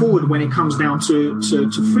way forward when it comes down to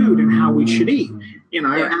food and how we should eat.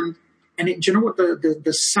 And do you know what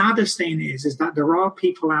the saddest thing is that there are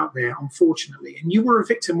people out there, unfortunately, and you were a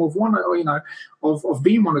victim of one, of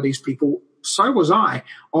being one of these people. So was I,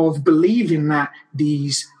 of believing that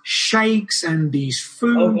these shakes and these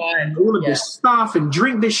food and all of this stuff, and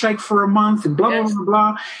drink this shake for a month and blah, blah, blah,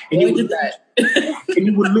 blah. And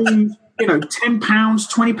you would lose, 10 pounds,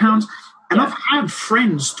 20 pounds. And I've had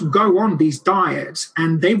friends to go on these diets,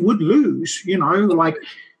 and they would lose,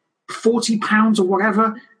 40 pounds or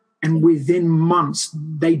whatever. And within months,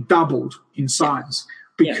 they doubled in size,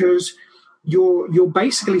 because you're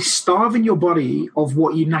basically starving your body of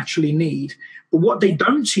what you naturally need. But what they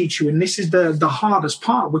don't teach you, and this is the hardest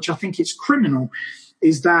part, which I think is criminal,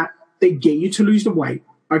 is that they get you to lose the weight.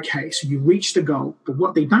 Okay, so you reach the goal. But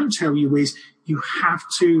what they don't tell you is you have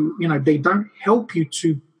to, they don't help you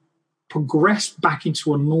to progress back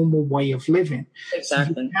into a normal way of living.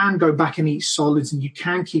 Exactly. So you can go back and eat solids, and you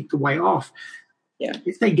can keep the weight off. Yeah.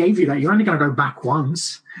 If they gave you that, you're only going to go back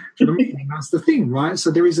once. Do you know what I mean? That's the thing, right?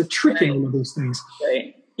 So there is a trick in all of these things.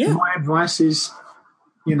 Right. Yeah. My advice is,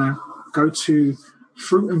 go to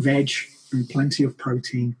fruit and veg and plenty of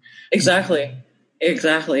protein. Exactly.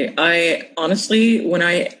 I honestly,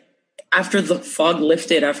 after the fog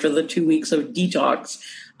lifted, after the 2 weeks of detox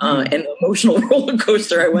and the emotional roller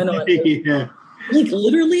coaster I went on.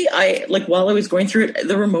 Literally, while I was going through it,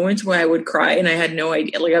 there were moments where I would cry and I had no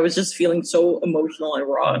idea. I was just feeling so emotional and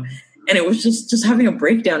raw. And it was just having a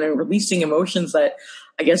breakdown and releasing emotions that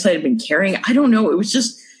I guess I had been carrying. I don't know. It was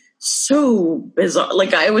just so bizarre.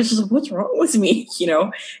 I was just, what's wrong with me?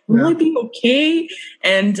 Will I be okay?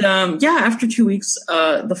 And after 2 weeks,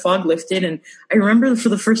 the fog lifted. And I remember for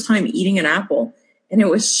the first time eating an apple, and it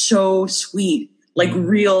was so sweet,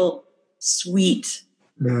 real sweet.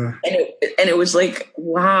 Yeah. And it was like,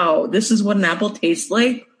 wow, this is what an apple tastes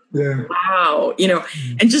like. Yeah. Wow.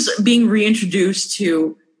 And just being reintroduced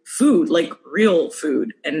to food, like real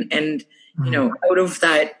food and out of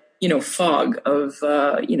that, fog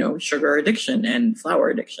of, sugar addiction and flour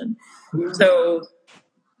addiction. Yeah. So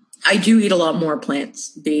I do eat a lot more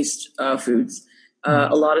plants-based foods,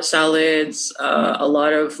 a lot of salads, a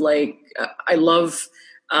lot of I love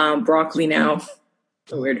broccoli now.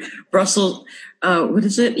 So weird. Brussels, what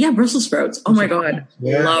is it? Yeah, Brussels sprouts. Oh my God.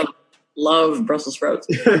 Yeah. Love Brussels sprouts.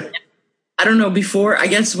 I don't know, before, I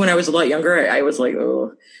guess when I was a lot younger, I was like,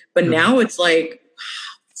 oh, but now it's like,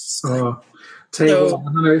 wow. Tell you what,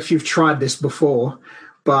 I don't know if you've tried this before,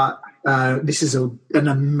 but this is an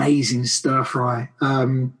amazing stir fry.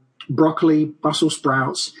 Broccoli, Brussels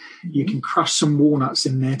sprouts. You can crush some walnuts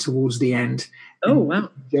in there towards the end. Oh, wow.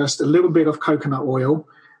 Just a little bit of coconut oil.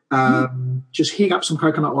 Just heat up some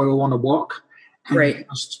coconut oil on a wok. And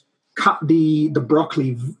just cut the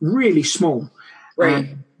broccoli really small. Right.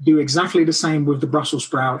 And do exactly the same with the Brussels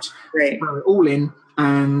sprouts. Right. Throw it all in.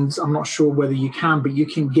 And I'm not sure whether you can, but you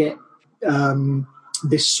can get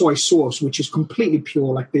this soy sauce, which is completely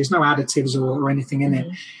pure. Like there's no additives or anything in it.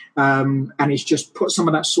 And it's just put some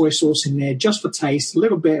of that soy sauce in there just for taste, a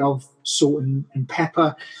little bit of salt and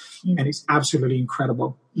pepper. And it's absolutely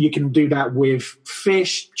incredible. You can do that with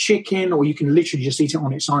fish, chicken, or you can literally just eat it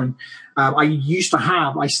on its own.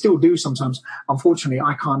 I still do sometimes. Unfortunately,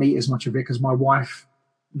 I can't eat as much of it because my wife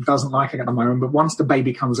doesn't like it at the moment. But once the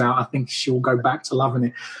baby comes out, I think she'll go back to loving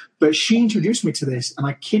it. But she introduced me to this, and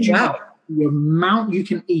I kid you not, the amount you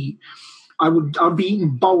can eat. I'd be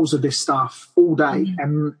eating bowls of this stuff all day,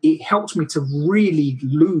 and it helps me to really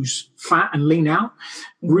lose fat and lean out.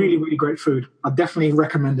 Really, really great food. I definitely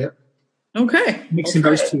recommend it. Okay. Mixing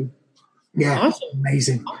those two. Yeah. Awesome.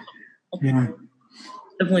 Amazing. Yeah.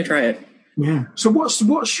 Definitely try it. Yeah. So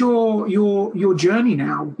what's your journey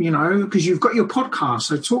now, because you've got your podcast.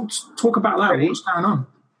 So talk about that. Right. What's going on?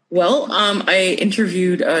 Well, I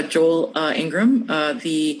interviewed Joel Ingram,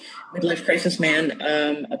 the midlife crisis man,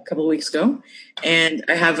 a couple of weeks ago, and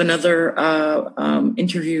I have another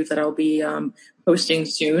interview that I'll be posting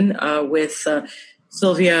soon with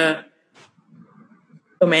Sylvia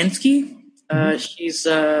Domansky. She's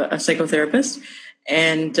a psychotherapist,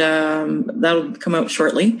 and that'll come out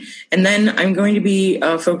shortly. And then I'm going to be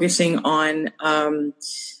focusing on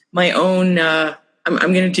my own.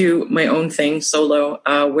 I'm going to do my own thing solo,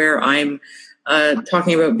 where I'm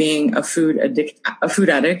talking about being a food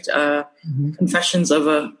addict, confessions of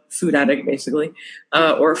a food addict, basically,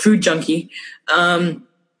 or a food junkie. And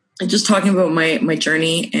just talking about my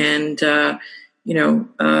journey and,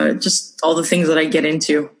 just all the things that I get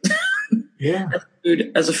into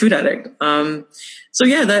as a food addict. So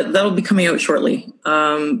yeah, that'll be coming out shortly.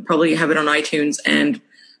 Probably have it on iTunes and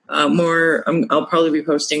more. I'll probably be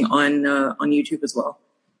posting on YouTube as well,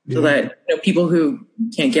 so that people who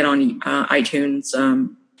can't get on iTunes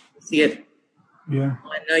see it on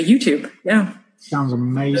YouTube. Yeah, sounds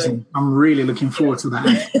amazing. I'm really looking forward to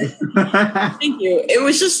that. Thank you. It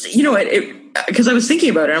was just because I was thinking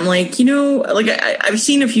about it. I'm like, I've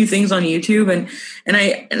seen a few things on YouTube, and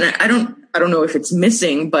I don't know if it's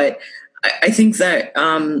missing, but I think that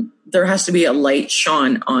there has to be a light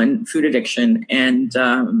shone on food addiction, and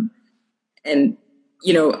a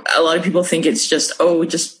lot of people think it's just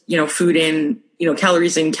food in,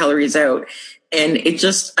 calories in, calories out, and it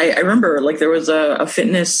just I remember there was a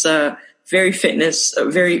fitness. Very famous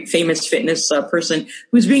fitness person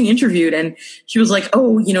who was being interviewed, and she was like,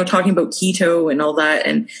 talking about keto and all that.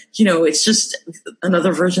 And, it's just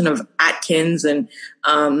another version of Atkins. And,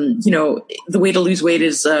 the way to lose weight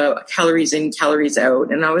is calories in, calories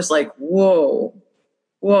out. And I was like, whoa.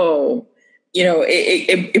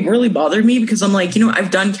 It really bothered me because I'm like,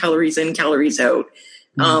 I've done calories in, calories out.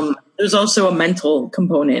 There's also a mental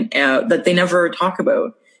component that they never talk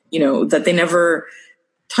about, that they never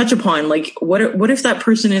touch upon. Like, what if that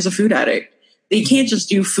person is a food addict? They can't just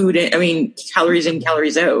do calories in,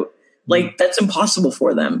 calories out. Like, that's impossible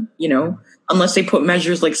for them, unless they put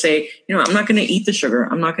measures like, say, I'm not going to eat the sugar.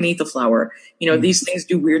 I'm not going to eat the flour. These things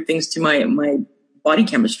do weird things to my body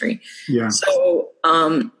chemistry. Yeah. So,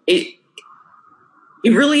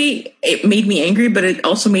 it made me angry, but it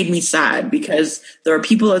also made me sad because there are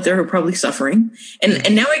people out there who are probably suffering.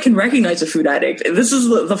 And now I can recognize a food addict. This is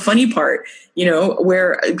the funny part,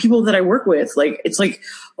 where people that I work with, it's like,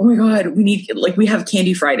 oh my God, we have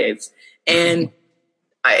Candy Fridays. And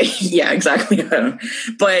yeah, exactly.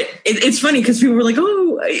 But it's funny because people were like,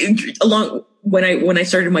 when I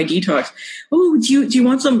started my detox, do you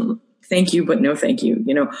want some thank you, but no thank you,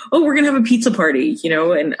 oh, we're going to have a pizza party,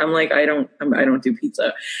 and I'm like, I don't do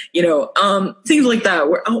pizza, things like that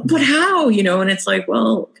where, oh, but how, and it's like,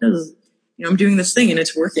 well, because, I'm doing this thing and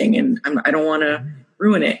it's working and I don't want to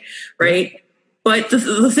ruin it. Right. But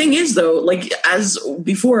the thing is though, like as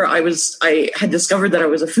before I had discovered that I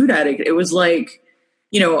was a food addict. It was like,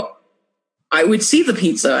 I would see the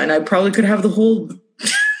pizza and I probably could have the whole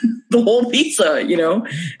pizza,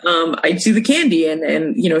 I'd see the candy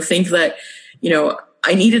and think that,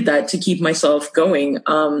 I needed that to keep myself going.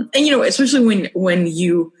 And, especially when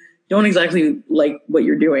you don't exactly like what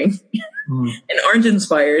you're doing and aren't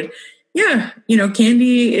inspired. Yeah.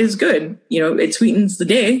 Candy is good. It sweetens the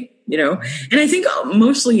day, and I think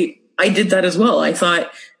mostly I did that as well. I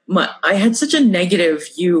thought I had such a negative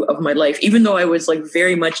view of my life, even though I was like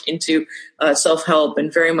very much into self-help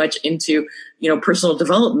and very much into, personal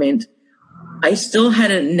development. I still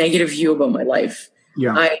had a negative view about my life.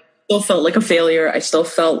 Yeah. I still felt like a failure. I still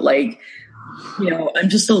felt like, I'm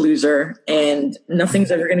just a loser and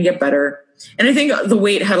nothing's ever going to get better. And I think the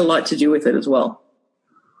weight had a lot to do with it as well.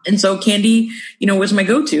 And so candy, was my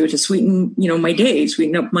go-to to sweeten, my day,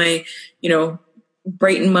 sweeten up my,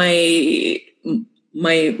 brighten my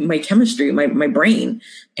chemistry, my brain.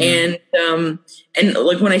 And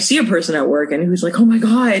like when I see a person at work and who's like, oh my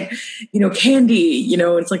God, candy,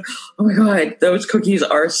 it's like, oh my God, those cookies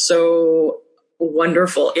are so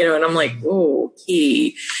wonderful, and I'm like, oh,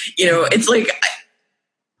 it's like,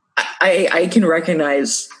 I can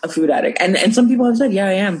recognize a food addict. And some people have said, yeah,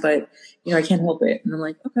 I am, but I can't help it. And I'm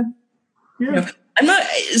like, okay. Yeah. I'm not,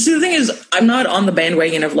 see, the thing is, I'm not on the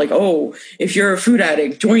bandwagon of like, oh, if you're a food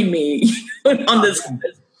addict, join me on this.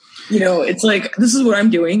 It's like, this is what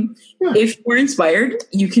I'm doing. Yeah. If you're inspired,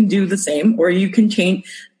 you can do the same, or you can change.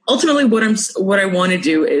 Ultimately, what I want to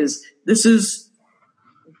do is, this is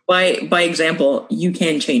by example, you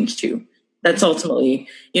can change too. That's ultimately,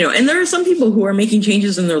 and there are some people who are making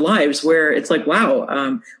changes in their lives where it's like,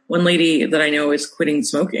 wow, one lady that I know is quitting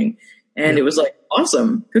smoking. And it was like,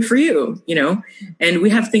 awesome, good for you, and we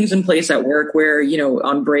have things in place at work where,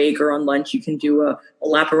 on break or on lunch, you can do a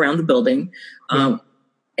lap around the building, and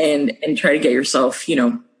try to get yourself,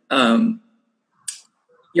 your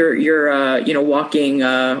walking,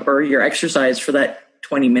 or your exercise for that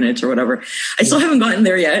 20 minutes or whatever. I still haven't gotten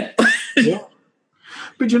there yet. Yeah.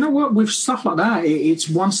 But you know what? With stuff like that, it's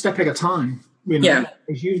one step at a time.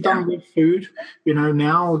 As you've done with food,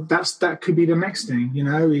 now that could be the next thing,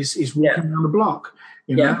 is walking around the block,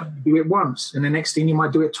 do it once. And the next thing you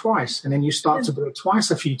might do it twice. And then you start to do it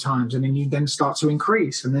twice a few times. And then you then start to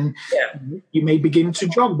increase. And then you may begin to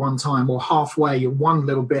jog one time or halfway or one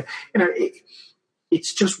little bit.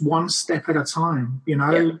 It's just one step at a time,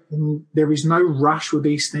 and there is no rush with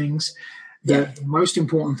these things. The most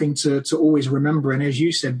important thing to always remember, and as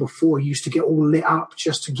you said before, you used to get all lit up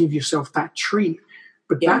just to give yourself that treat.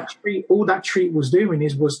 But that treat, all that treat was doing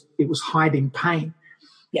was hiding pain.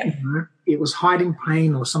 Yeah. It was hiding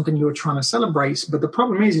pain or something you were trying to celebrate. But the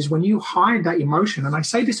problem is when you hide that emotion, and I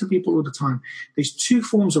say this to people all the time, there's two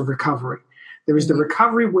forms of recovery. There is the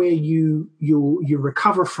recovery where you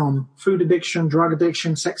recover from food addiction, drug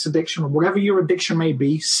addiction, sex addiction, or whatever your addiction may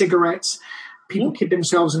be, cigarettes. People kid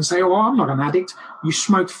themselves and say, oh, I'm not an addict. You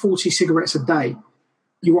smoke 40 cigarettes a day.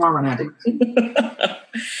 You are an addict.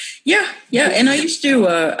 Yeah. And I used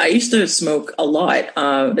to smoke a lot,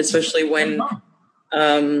 especially when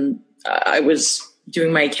I was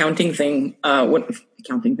doing my accounting thing.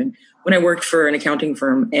 When I worked for an accounting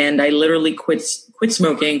firm, and I literally quit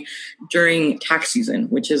smoking during tax season,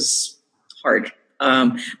 which is hard.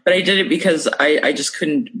 But I did it because I just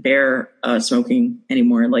couldn't bear smoking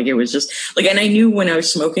anymore. Like it was just like, and I knew when I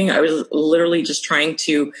was smoking, I was literally just trying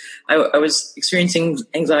to, I was experiencing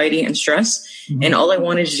anxiety and stress, and all I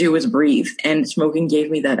wanted to do was breathe, and smoking gave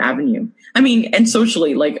me that avenue. I mean, and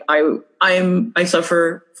socially, like I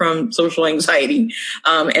suffer from social anxiety,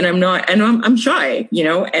 and I'm shy,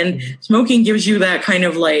 and smoking gives you that kind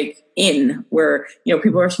of like in where,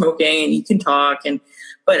 people are smoking and you can talk.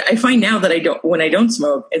 But I find now that when I don't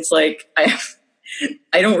smoke, it's like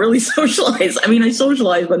I don't really socialize. I mean, I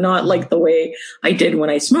socialize, but not like the way I did when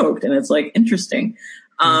I smoked. And it's like interesting.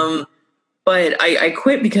 But I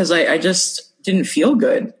quit because I just didn't feel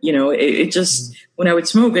good. It just, when I would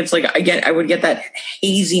smoke, it's like I would get that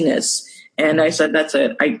haziness. And I said, that's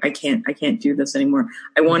it. I can't do this anymore.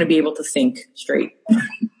 I want to be able to think straight.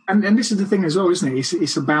 And this is the thing as well, isn't it?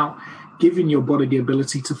 It's about giving your body the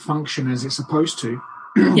ability to function as it's supposed to.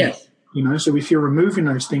 Yes. So if you're removing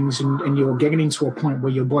those things and you're getting into a point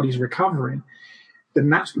where your body's recovering, then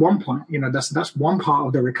that's one point, that's one part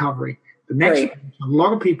of the recovery. The next one, a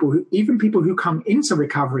lot of people, even people who come into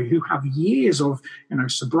recovery, who have years of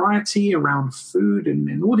sobriety around food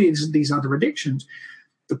and all these other addictions,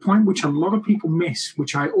 the point which a lot of people miss,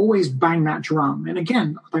 which I always bang that drum, and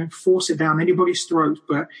again, I don't force it down anybody's throat,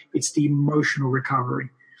 but it's the emotional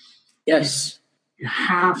recovery. Yes. You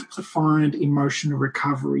have to find emotional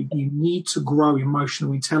recovery. You need to grow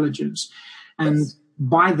emotional intelligence. And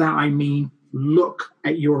by that, I mean, look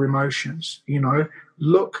at your emotions,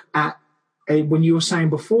 look at, when you were saying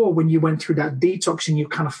before, when you went through that detox and you're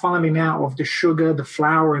kind of filing out of the sugar, the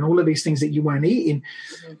flour, and all of these things that you weren't eating,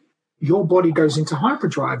 your body goes into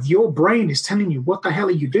hyperdrive. Your brain is telling you, what the hell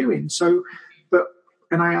are you doing? So,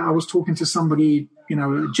 I was talking to somebody,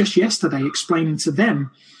 just yesterday, explaining to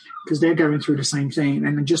them, because they're going through the same thing,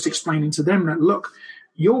 and just explaining to them that, look,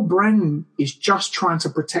 your brain is just trying to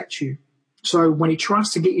protect you. So when it tries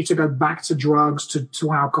to get you to go back to drugs,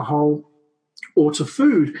 to alcohol, or to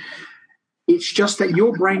food, it's just that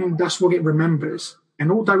your brain, that's what it remembers.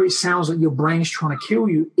 And although it sounds like your brain's trying to kill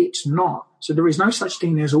you, it's not. So there is no such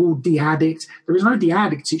thing as de-addict. There is no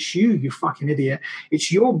de-addict. It's you fucking idiot.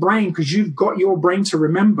 It's your brain, because you've got your brain to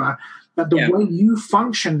remember that the way you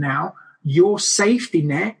function now, your safety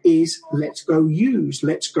net is let's go use,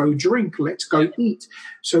 let's go drink, let's go eat.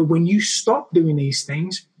 So when you stop doing these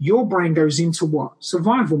things, your brain goes into what?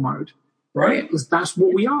 Survival mode, right? Because that's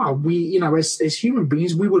what we are. We, as human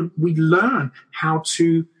beings, we learn how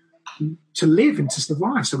to live and to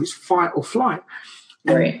survive. So it's fight or flight.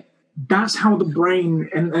 And that's how the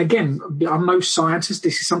brain, and again, I'm no scientist.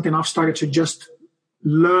 This is something I've started to just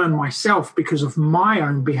learn myself because of my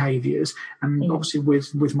own behaviors, and obviously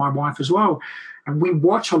with my wife as well. And we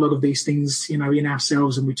watch a lot of these things, in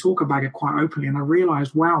ourselves, and we talk about it quite openly. And I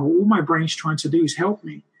realized, wow, all my brain's trying to do is help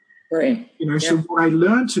me. So what I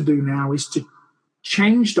learned to do now is to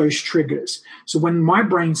change those triggers. So when my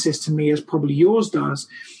brain says to me, as probably yours does,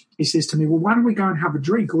 it says to me, well, why don't we go and have a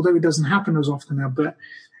drink? Although it doesn't happen as often now, but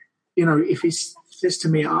if it says to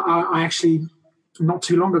me, I actually, not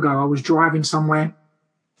too long ago, I was driving somewhere,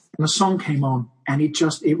 and a song came on, and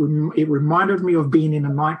it reminded me of being in a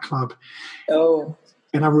nightclub. Oh.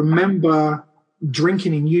 And I remember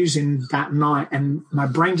drinking and using that night, and my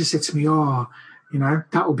brain just said to me,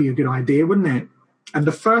 that would be a good idea, wouldn't it? And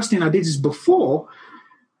the first thing I did is, before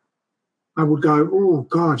I would go, oh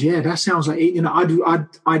God, yeah, that sounds like it.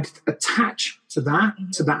 I'd attach to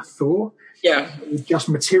that thought. Yeah. It would just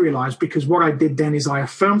materialize, because what I did then is I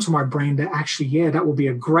affirmed to my brain that actually, yeah, that would be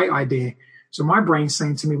a great idea. So my brain's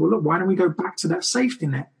saying to me, well, look, why don't we go back to that safety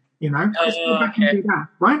net? Let's go back and do that,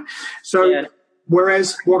 right? So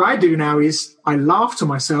whereas what I do now is I laugh to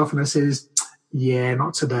myself and I says, yeah,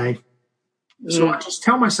 not today. So I just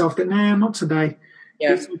tell myself that, nah, not today.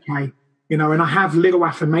 Yeah. It's okay. And I have little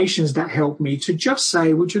affirmations that help me to just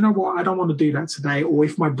say, well, do you know what? I don't want to do that today. Or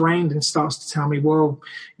if my brain then starts to tell me, well,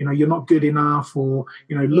 you're not good enough, or,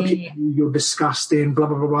 look at you, you're disgusting, blah,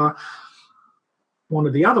 blah, blah, blah. One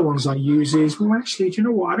of the other ones I use is, well, actually, do you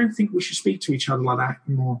know what? I don't think we should speak to each other like that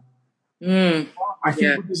anymore. I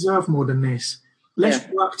think we deserve more than this. Let's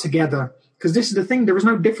work together. Because this is the thing. There is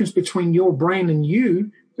no difference between your brain and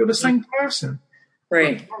you. You're the same person.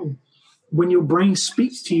 Right. Okay. When your brain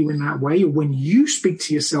speaks to you in that way, or when you speak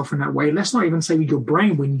to yourself in that way, let's not even say with your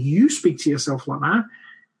brain, when you speak to yourself like that,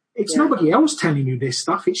 it's nobody else telling you this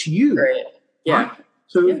stuff. It's you. Right. Yeah. Right?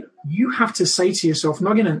 So you have to say to yourself,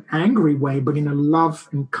 not in an angry way, but in a love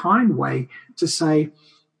and kind way, to say, do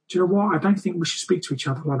you know what? I don't think we should speak to each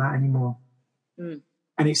other like that anymore. And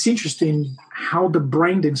it's interesting how the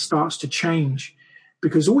brain then starts to change,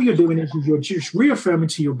 because all you're doing is you're just reaffirming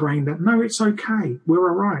to your brain that, no, it's okay. We're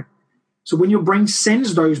all right. So when your brain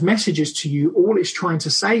sends those messages to you, all it's trying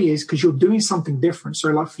to say is, because you're doing something different. So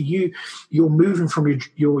like for you, you're moving from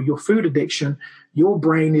your food addiction. Your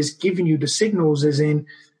brain is giving you the signals as in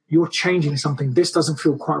you're changing something. This doesn't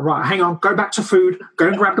feel quite right. Hang on, go back to food, go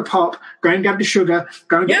and grab the pop, go and grab the sugar,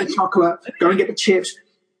 go and get the chocolate, go and get the chips.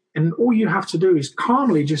 And all you have to do is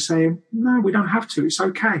calmly just say, no, we don't have to. It's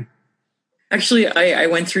okay. Actually, I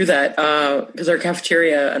went through that because our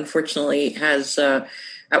cafeteria, unfortunately, has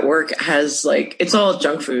at work has it's all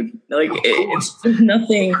junk food. It's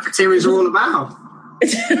nothing. Cafeterias are all about.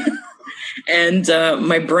 And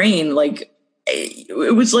my brain,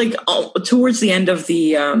 it was towards the end of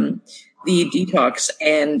the detox,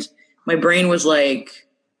 and my brain was like,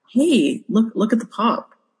 "Hey, look at the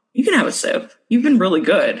pop. You can have a sip. You've been really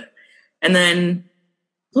good." And then,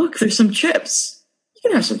 look, there's some chips. You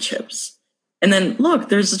can have some chips. And then, look,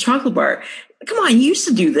 there's the chocolate bar. Come on, you used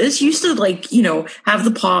to do this. You used to have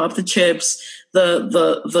the pop, the chips,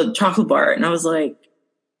 the chocolate bar. And I was like,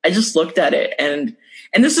 I just looked at it, and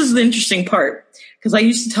this is the interesting part, because I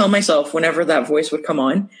used to tell myself whenever that voice would come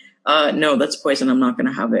on, no, that's poison. I'm not going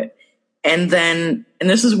to have it. And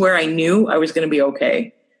this is where I knew I was going to be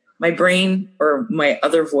okay. My brain, or my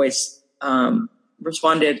other voice,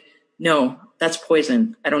 responded, no, that's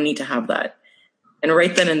poison. I don't need to have that. And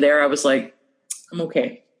right then and there, I was like, I'm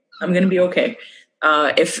okay. I'm going to be okay.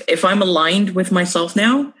 If I'm aligned with myself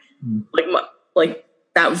now, like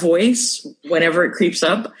that voice, whenever it creeps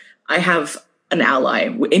up, I have an ally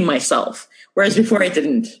in myself. Whereas before I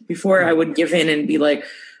didn't. Before I would give in and be like,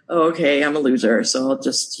 oh, okay, I'm a loser, so I'll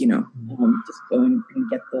just, just go and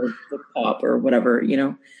get the pop or whatever,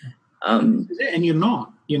 And you're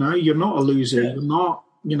not, you're not a loser. You're not,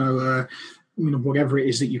 whatever it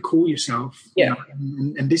is that you call yourself. Yeah.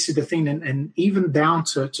 And this is the thing. And even down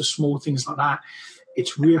to small things like that,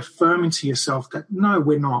 it's reaffirming to yourself that, no,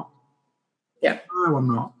 we're not. Yeah. No,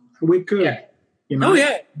 I'm not. We're good. Yeah. Oh,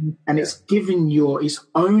 yeah. And it's it's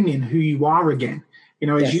owning who you are again.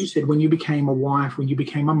 As you said, when you became a wife, when you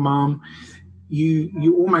became a mom,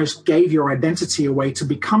 you almost gave your identity away to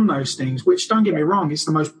become those things, which, don't get me wrong, it's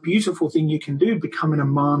the most beautiful thing you can do, becoming a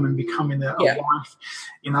mom and becoming a wife,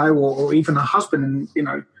 or even a husband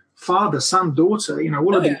and, father, son, daughter,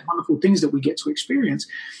 all of these wonderful things that we get to experience.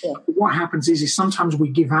 Yeah. But what happens is sometimes we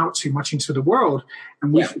give out too much into the world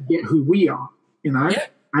and we forget who we are,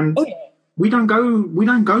 and we don't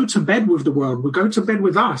go to bed with the world. We go to bed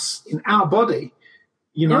with us in our body.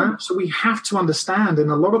 So we have to understand,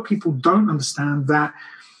 and a lot of people don't understand, that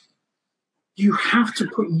you have to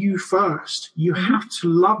put you first. You have to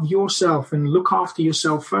love yourself and look after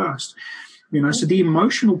yourself first. So the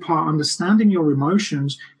emotional part, understanding your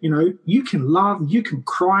emotions, you can love, you can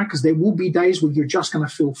cry, because there will be days where you're just going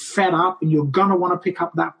to feel fed up and you're going to want to pick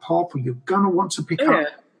up that pop, or you're going to want to pick up,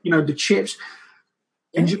 the chips.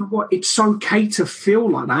 And you know what? It's okay to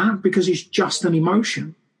feel like that, because it's just an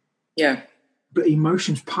emotion. Yeah. But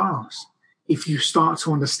emotions pass if you start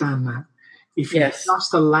to understand that. If you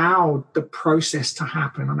just allow the process to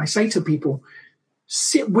happen. And I say to people,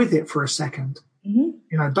 sit with it for a second.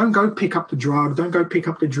 Mm-hmm. Don't go pick up the drug. Don't go pick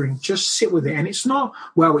up the drink. Just sit with it. And it's not,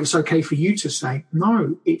 well, it's okay for you to say.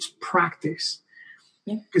 No, it's practice.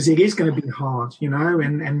 Because it is going to be hard,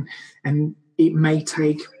 and it may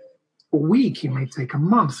take a week. It may take a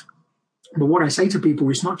month. But what I say to people,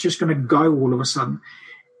 it's not just going to go all of a sudden.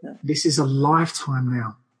 This is a lifetime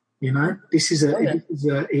now, This is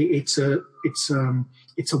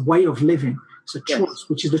it's a way of living. It's a choice,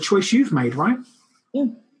 which is the choice you've made, right?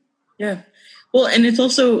 Yeah. Well, and it's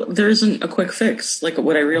also, there isn't a quick fix. Like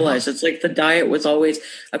what I realized, it's like the diet was always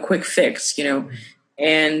a quick fix, and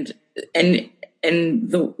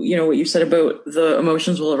the, what you said about the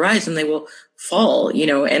emotions will arise and they will fall,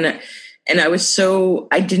 and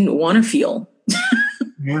I didn't want to feel.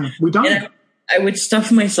 We don't. I would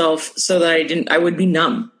stuff myself so that I would be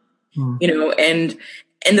numb, and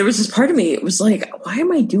there was this part of me, it was like, why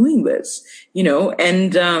am I doing this?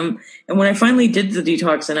 And when I finally did the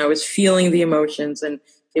detox and I was feeling the emotions and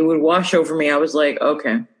they would wash over me, I was like,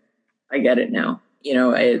 okay, I get it now.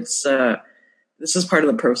 It's, this is part of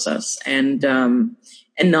the process, and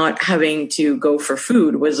not having to go for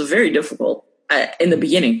food was very difficult in the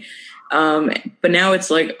beginning. But now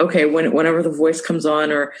it's like, okay, whenever the voice comes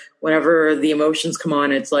on or whenever the emotions come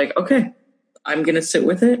on, it's like, okay, I'm going to sit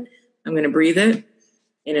with it. I'm going to breathe it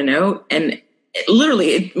in and out. And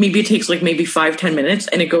maybe it takes like maybe 5-10 minutes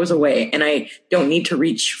and it goes away. And I don't need to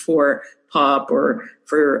reach for pop or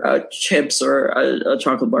for chips or a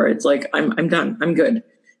chocolate bar. It's like, I'm done. I'm good,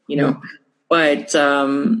 but,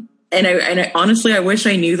 and I honestly, I wish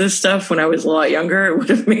I knew this stuff when I was a lot younger. It would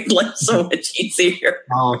have made life so much easier.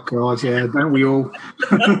 Oh God, yeah, don't we all?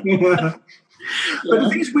 But the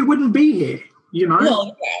thing is, we wouldn't be here,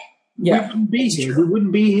 Well, we wouldn't be here. We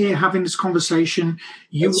wouldn't be here having this conversation.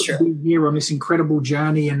 You would be here on this incredible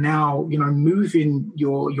journey, and now, moving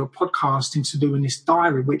your podcast into doing this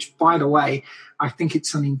diary, which, by the way, I think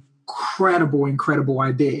it's an incredible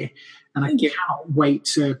idea. And I cannot wait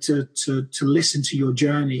to listen to your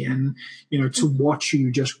journey and, to watch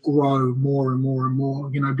you just grow more and more and more,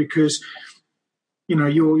 because,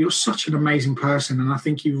 you're such an amazing person. And I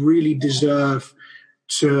think you really deserve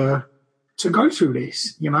to go through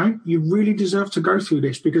this, you really deserve to go through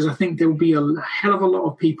this, because I think there will be a hell of a lot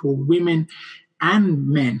of people, women and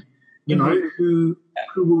men, who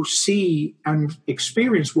will see and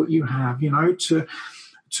experience what you have, to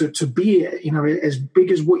be, as big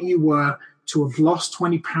as what you were, to have lost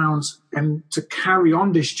 20 pounds and to carry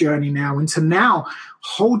on this journey now, and to now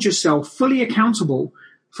hold yourself fully accountable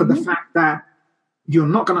for the fact that you're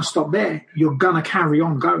not going to stop there. You're going to carry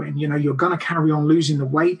on going. You know, you're going to carry on losing the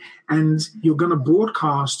weight, and you're going to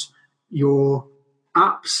broadcast your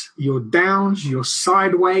ups, your downs, your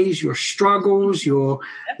sideways, your struggles, your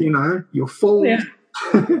falls.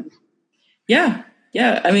 Yeah.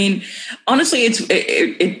 Yeah. I mean, honestly, I think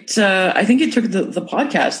it took the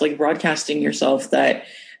podcast, like broadcasting yourself, that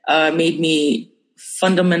made me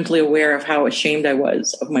fundamentally aware of how ashamed I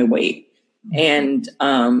was of my weight, and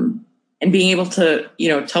being able to,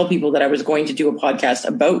 tell people that I was going to do a podcast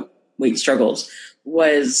about weight struggles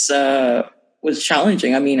was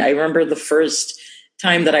challenging. I mean, I remember the first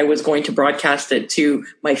time that I was going to broadcast it to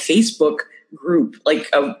my Facebook group, like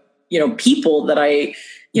of, people that I,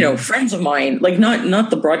 friends of mine, like not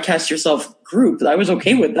the broadcast yourself group. I was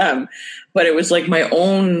okay with them, but it was like my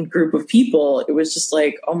own group of people. It was just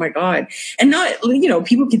like, oh my God. And not,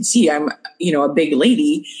 people could see I'm, a big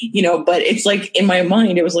lady, but it's like in my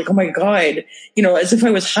mind, it was like, oh my God, as if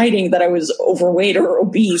I was hiding that I was overweight or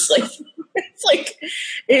obese. Like, it's like,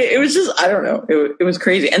 it was just, I don't know. It was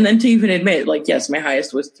crazy. And then to even admit, like, yes, my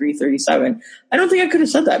highest was 337. I don't think I could have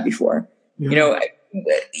said that before. Yeah.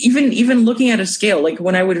 Even looking at a scale, like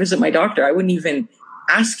when I would visit my doctor, I wouldn't even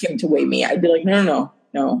ask him to weigh me. I'd be like, no,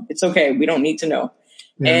 it's okay. We don't need to know.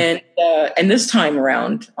 Yeah. And this time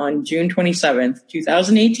around on June 27th,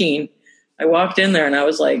 2018, I walked in there and I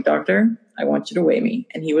was like, doctor, I want you to weigh me.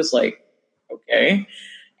 And he was like, okay.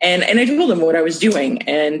 And I told him what I was doing.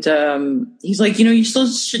 And he's like, you still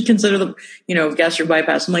should consider the, gastric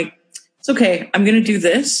bypass. I'm like, it's okay. I'm going to do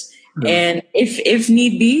this. Mm-hmm. And if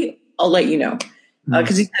need be, I'll let you know.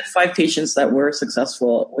 Because he's had 5 patients that were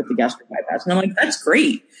successful with the gastric bypass. And I'm like, that's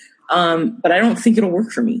great. But I don't think it'll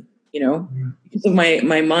work for me, because of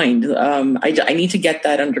my mind. I need to get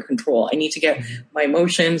that under control. I need to get my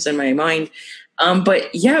emotions and my mind.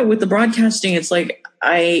 But yeah, with the broadcasting, it's like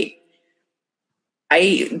I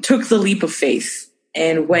took the leap of faith.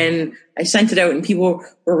 And when I sent it out and people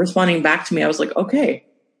were responding back to me, I was like, okay,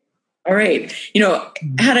 all right.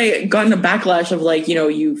 Had I gotten a backlash of like,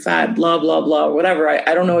 you fat, blah, blah, blah, whatever,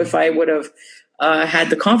 I don't know if I would have had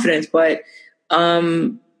the confidence, but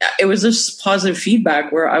it was this positive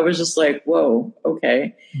feedback where I was just like, whoa,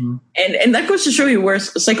 okay. Mm-hmm. And that goes to show you where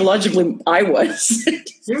psychologically I was,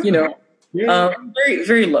 very,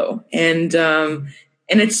 very low. And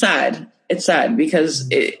it's sad. It's sad because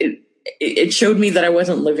it showed me that I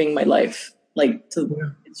wasn't living my life like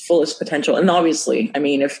to its fullest potential. And obviously, I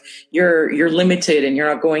mean, if you're limited and you're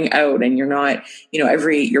not going out and you're not,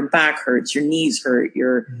 your back hurts, your knees hurt,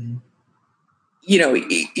 your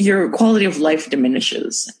quality of life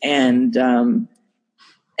diminishes. And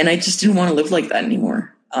I just didn't want to live like that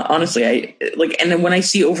anymore. Honestly, and then when I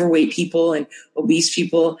see overweight people and obese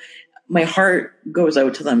people, my heart goes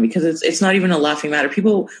out to them because it's not even a laughing matter.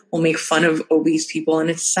 People will make fun of obese people and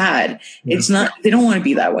it's sad. Yeah. It's not, they don't want to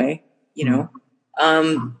be that way, and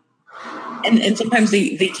sometimes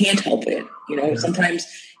they can't help it, sometimes,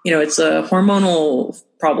 it's a hormonal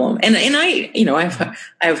problem. And I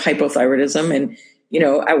have hypothyroidism, and,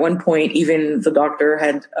 at one point, even the doctor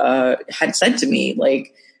had said to me,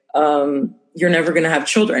 like, you're never going to have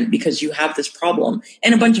children because you have this problem,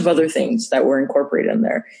 and a bunch of other things that were incorporated in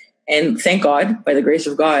there. And thank God, by the grace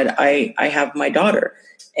of God, I have my daughter,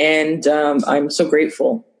 and I'm so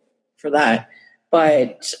grateful for that.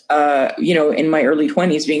 But, in my early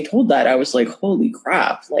 20s, being told that, I was like, holy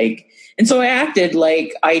crap. Like, and so I acted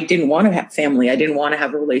like I didn't want to have family. I didn't want to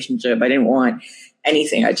have a relationship. I didn't want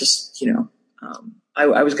anything. I just, I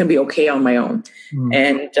was going to be okay on my own.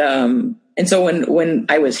 Mm. And so when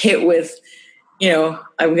I was hit with, I'm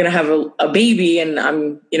going to have a baby, and I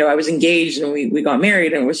was engaged and we got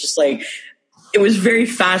married, and it was just like, it was very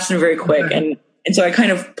fast and very quick. And so I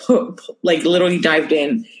kind of literally dived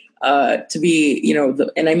in, to be,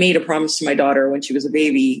 and I made a promise to my daughter when she was a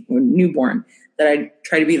baby, newborn, that I'd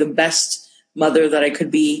try to be the best mother that I could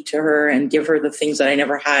be to her and give her the things that I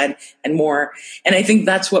never had and more. And I think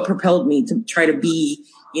that's what propelled me to try to be,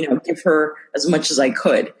 give her as much as I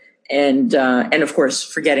could. And of course,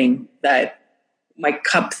 forgetting that my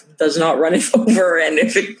cup does not run over. And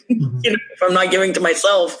if if I'm not giving to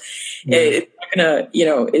myself, it's not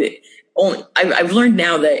gonna, I've learned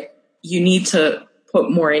now that you need to put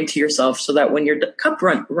more into yourself so that when your cup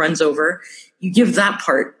runs over, you give that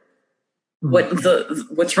part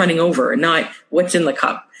what's running over, not what's in the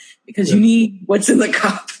cup, because you need what's in the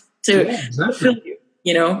cup to fill you,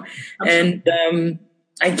 And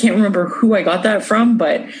I can't remember who I got that from,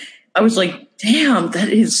 but I was like, damn, that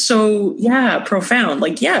is so, profound.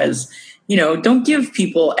 Like, yes, don't give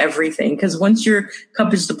people everything, because once your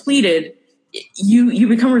cup is depleted, you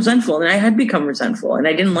become resentful. And I had become resentful, and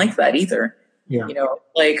I didn't like that either. Yeah.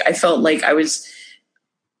 Like I felt like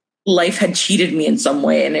life had cheated me in some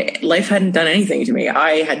way, and life hadn't done anything to me.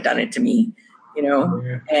 I had done it to me,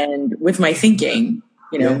 and with my thinking,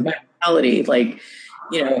 my mentality,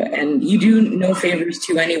 and you do no favors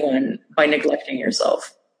to anyone by neglecting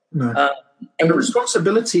yourself. No. And the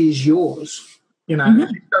responsibility is yours. And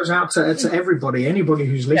it goes out to everybody, anybody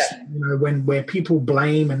who's listening, where people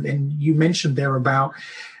blame, and you mentioned there about,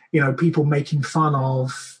 people making fun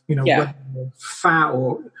of, whether they're fat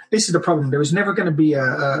or, this is the problem. There is never going to be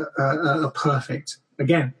a perfect.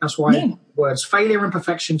 Again, that's why words failure and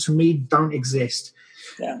perfection to me don't exist.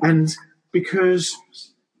 Yeah. And because,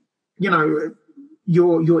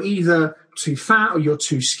 you're either too fat or you're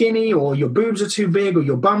too skinny or your boobs are too big or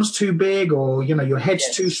your bum's too big or, your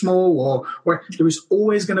head's too small or there is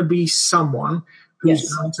always going to be someone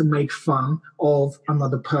who's going to make fun of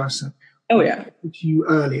another person. Oh, yeah. To you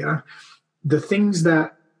earlier, the things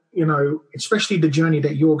that, especially the journey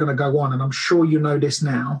that you're going to go on, and I'm sure you know this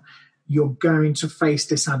now, you're going to face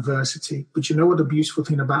this adversity. But you know what the beautiful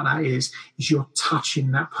thing about that is you're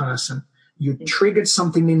touching that person. You triggered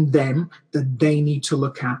something in them that they need to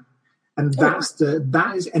look at. And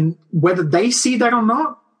and whether they see that or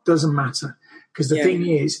not, doesn't matter. Because the thing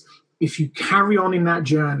is, if you carry on in that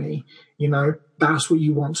journey, that's what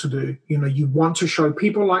you want to do. You want to show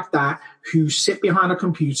people like that who sit behind a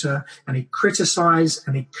computer and they criticize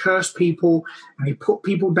and they curse people and they put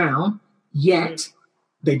people down, yet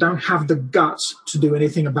they don't have the guts to do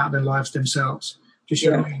anything about their lives themselves. Just, you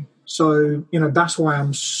know what I mean? So, that's why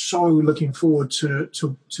I'm so looking forward to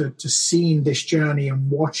seeing this journey and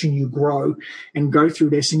watching you grow and go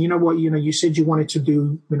through this. And you know what, you said you wanted to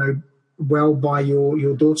do, well by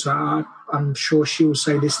your daughter. I'm sure she will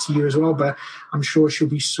say this to you as well, but I'm sure she'll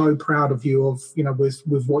be so proud of you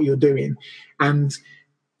with what you're doing. And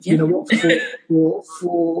you know what,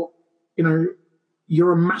 for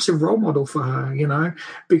you're a massive role model for her,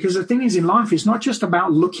 because the thing is in life, it's not just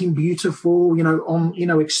about looking beautiful,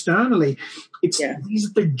 externally. These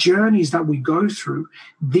are the journeys that we go through.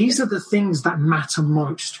 These are the things that matter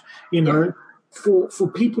most,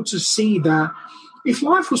 for people to see that if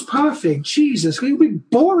life was perfect, Jesus, it would be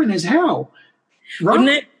boring as hell. Right?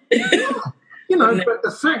 Wouldn't it? But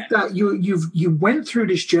the fact that you went through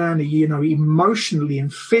this journey, emotionally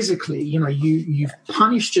and physically, you've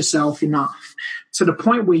punished yourself enough to the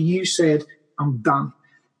point where you said, I'm done.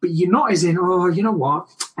 But you're not as in, oh, you know what?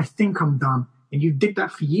 I think I'm done. And you did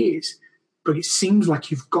that for years. But it seems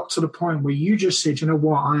like you've got to the point where you just said, you know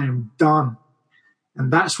what? I am done.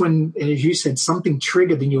 And that's when, as you said, something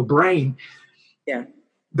triggered in your brain. Yeah.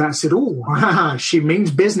 That said, oh, she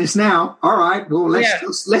means business now. All right, well,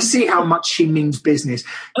 let's see how much she means business.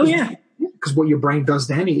 Oh, yeah. Because what your brain does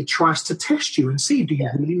then, it tries to test you and see, do you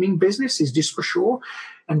really mean business? Is this for sure?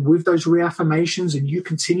 And with those reaffirmations and you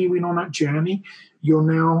continuing on that journey, you're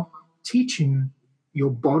now teaching your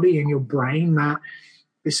body and your brain that,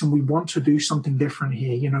 listen, we want to do something different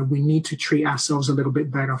here. We need to treat ourselves a little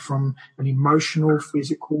bit better from an emotional,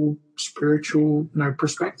 physical, spiritual,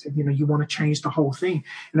 perspective. You want to change the whole thing.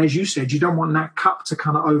 And as you said, you don't want that cup to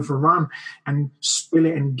kind of overrun and spill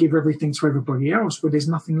it and give everything to everybody else where there's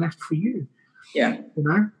nothing left for you. Yeah.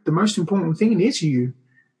 The most important thing is you.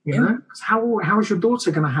 How is your daughter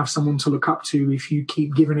going to have someone to look up to if you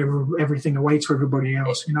keep giving everything away to everybody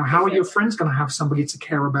else? How are your friends going to have somebody to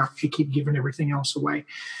care about if you keep giving everything else away?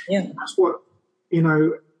 Yeah. That's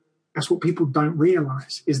what people don't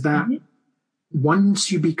realize is that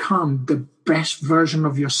once you become the best version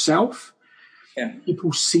of yourself,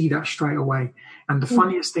 people see that straight away. And the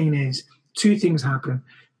funniest thing is, two things happen.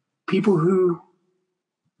 People who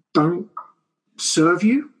don't serve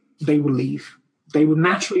you, they will leave. They will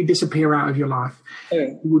naturally disappear out of your life.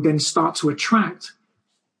 You will then start to attract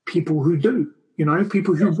people who do,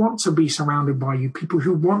 people who want to be surrounded by you, people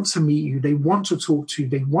who want to meet you, they want to talk to you,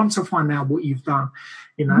 they want to find out what you've done,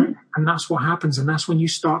 and that's what happens. And that's when you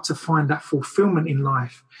start to find that fulfillment in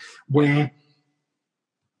life where,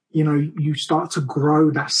 you start to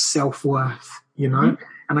grow that self-worth, And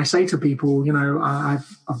I say to people,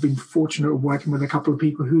 I've been fortunate of working with a couple of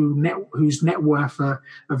people whose net worth are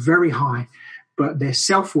very high, but their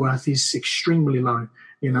self-worth is extremely low.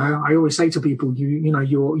 I always say to people,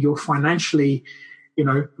 you're financially,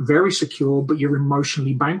 very secure, but you're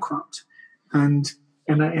emotionally bankrupt. And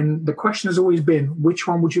the question has always been, which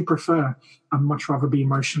one would you prefer? I'd much rather be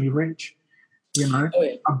emotionally rich,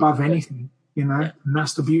 above anything, and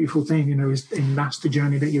that's the beautiful thing, and that's the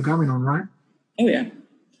journey that you're going on, right? Oh, yeah.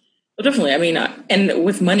 Well, definitely. I mean, and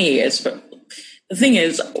with money, the thing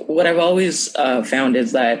is, what I've always found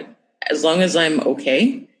is that as long as I'm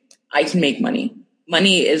okay, I can make money.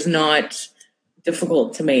 Money is not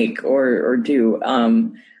difficult to make or do.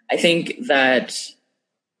 I think that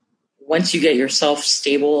once you get yourself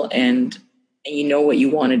stable and you know what you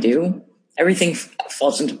want to do, everything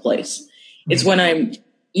falls into place. It's when I'm,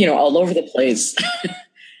 all over the place.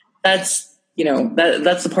 That's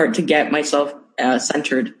the part to get myself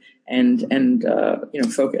centered and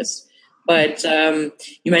focused. But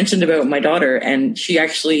you mentioned about my daughter, and she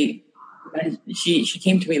actually she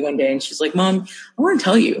came to me one day and she's like, "Mom, I want to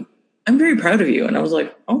tell you, I'm very proud of you." And I was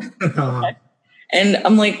like, "Oh." Okay. And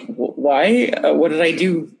I'm like, "Why? What did I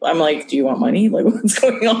do?" I'm like, "Do you want money? Like, what's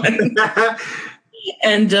going on?"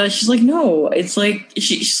 And she's like, "No." It's like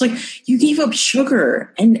she's like, "You gave up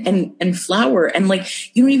sugar and flour, and like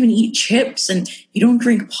you don't even eat chips, and you don't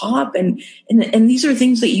drink pop, and these are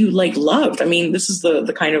things that you like loved." I mean, this is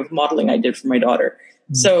the kind of modeling I did for my daughter.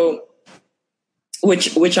 Mm-hmm. So,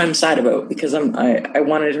 which I'm sad about, because I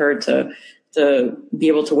wanted her to be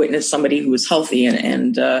able to witness somebody who was healthy,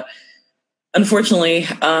 and unfortunately,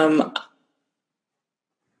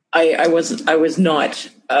 I was not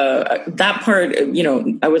that part.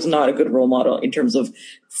 I was not a good role model in terms of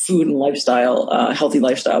food and lifestyle, healthy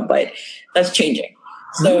lifestyle. But that's changing.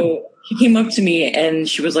 So she came up to me and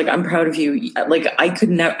she was like, "I'm proud of you. Like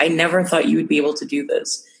I never thought you would be able to do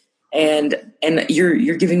this, and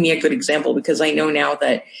you're giving me a good example, because I know now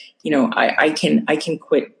that I can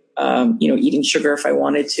quit eating sugar if I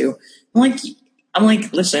wanted to." I'm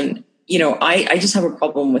like, listen, I just have a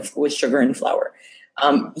problem with sugar and flour.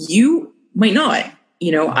 You might not, we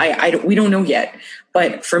don't know yet,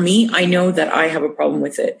 but for me, I know that I have a problem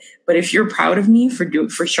with it. But if you're proud of me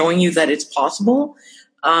for showing you that it's possible,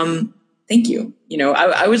 thank you.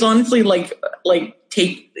 I was honestly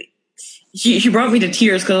she brought me to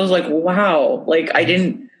tears, because I was like, wow, like I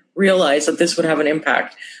didn't realize that this would have an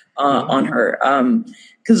impact on her.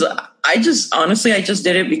 Because I just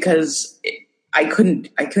did it because I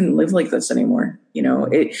couldn't live like this anymore.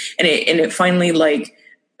 It finally, like,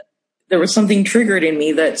 there was something triggered in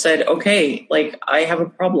me that said, okay, like I have a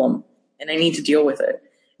problem and I need to deal with it.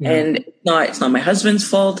 Yeah. And it's not my husband's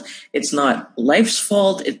fault. It's not life's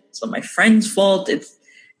fault. It's not my friend's fault. It's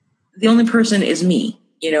the only person is me,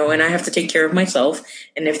 and I have to take care of myself.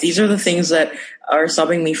 And if these are the things that are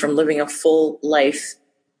stopping me from living a full life,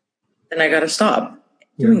 then I got to stop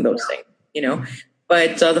doing those things,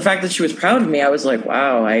 But the fact that she was proud of me, I was like,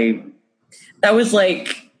 wow, that was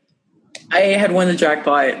like, I had won the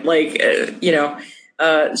jackpot. Like,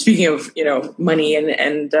 speaking of, money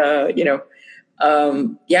and I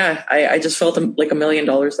just felt like $1 million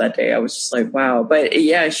that day. I was just like, wow. But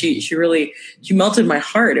yeah, she really melted my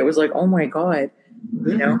heart. It was like, oh my God,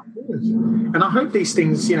 And I hope these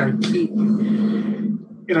things, keep,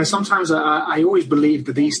 sometimes I always believe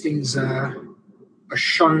that these things are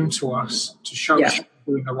shown to us to show us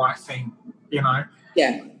doing the right thing, Yeah.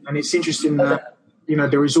 And it's interesting that,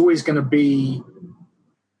 there is always going to be,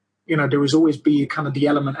 there is always be kind of the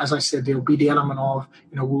element, as I said, there'll be the element of,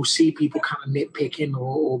 we'll see people kind of nitpicking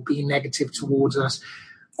or be negative towards us.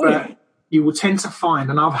 But you will tend to find,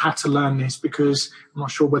 and I've had to learn this because I'm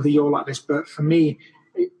not sure whether you're like this, but for me,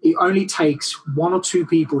 it only takes one or two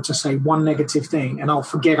people to say one negative thing, and I'll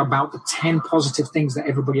forget about the 10 positive things that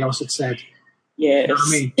everybody else had said. Yes. You know what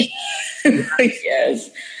I mean? Yes.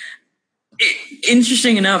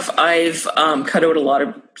 Interesting enough, I've cut out a lot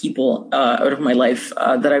of people out of my life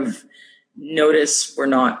that I've noticed were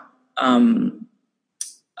not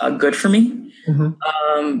good for me,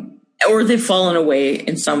 or they've fallen away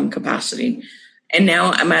in some capacity. And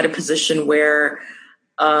now I'm at a position where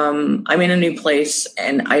I'm in a new place,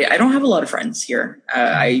 and I don't have a lot of friends here.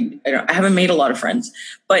 I haven't made a lot of friends,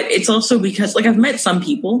 but it's also because, like, I've met some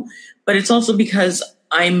people, but it's also because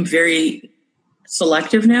I'm very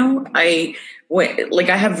selective now. I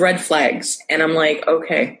have red flags, and I'm like,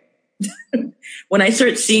 okay. When I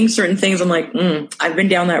start seeing certain things, I'm like, I've been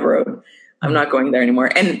down that road. I'm not going there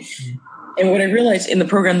anymore. And what I realized in the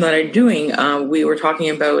program that I'm doing, we were talking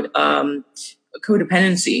about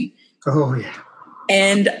codependency. Oh yeah.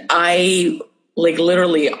 And I, like,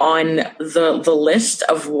 literally on the list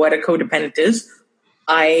of what a codependent is,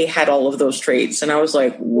 I had all of those traits, and I was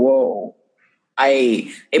like, whoa.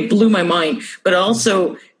 It blew my mind, but it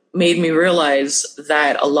also made me realize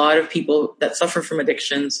that a lot of people that suffer from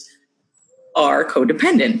addictions are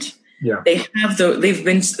codependent. Yeah. They've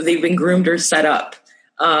been groomed or set up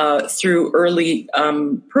through early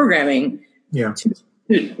programming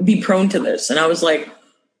to be prone to this. And I was like,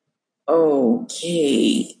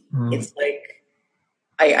 okay, it's like,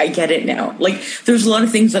 I get it now. Like, there's a lot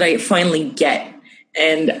of things that I finally get.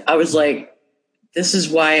 And I was like, this is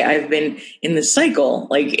why I've been in this cycle.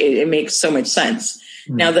 Like it makes so much sense.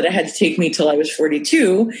 Now that it had to take me till I was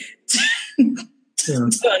 42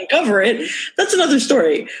 to uncover it, that's another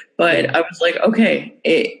story. But I was like, okay,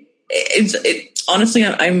 it's honestly,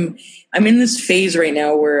 I'm in this phase right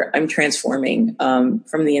now where I'm transforming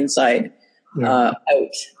from the inside out,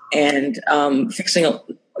 and fixing.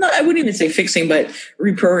 I wouldn't even say fixing, but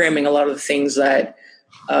reprogramming a lot of the things that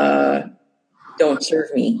don't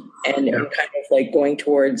serve me, and I'm kind of like going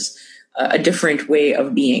towards a different way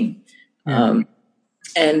of being, and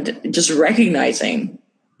just recognizing,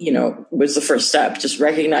 was the first step. Just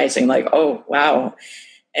recognizing, like, oh wow.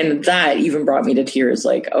 And that even brought me to tears,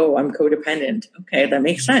 like, oh, I'm codependent. Okay, that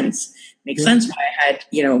makes sense. Makes sense why I had,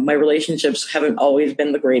 my relationships haven't always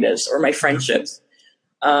been the greatest, or my friendships.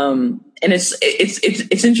 And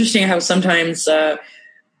it's interesting how sometimes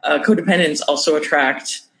codependents also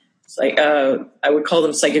attract, like, I would call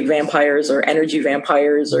them psychic vampires or energy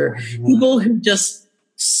vampires, or people who just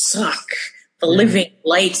suck the living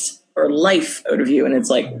life out of you. And it's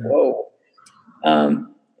like, whoa.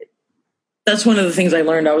 That's one of the things I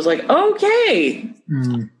learned. I was like, okay.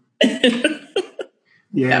 But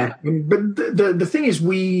the thing is,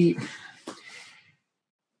 we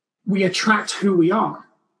attract who we are.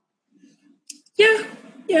 Yeah.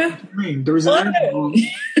 I mean, there is an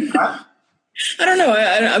I don't know.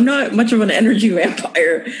 I'm not much of an energy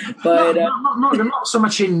vampire, but not so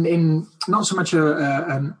much not so much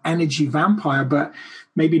an energy vampire, but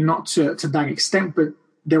maybe not to that extent. But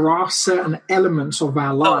there are certain elements of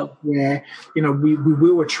our life where we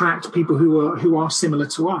will attract people who are similar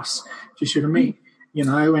to us. Do you see what I mean?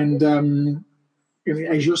 And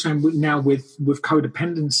as you're saying now with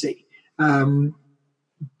codependency,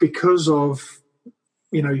 because of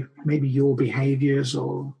maybe your behaviors,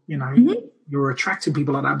 or you're attracting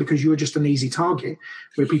people like that because you're just an easy target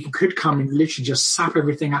where people could come and literally just sap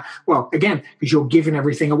everything out. Well, again, because you're giving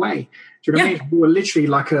everything away. Do you know what I mean? You're literally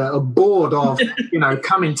like a board of,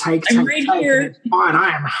 come and take. I'm right here. It's fine. I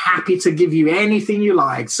am happy to give you anything you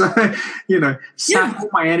like. So, sap all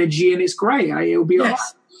my energy, and it's great. It'll be all right.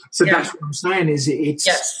 So that's what I'm saying is it's.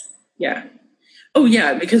 Yes. Yeah. Oh,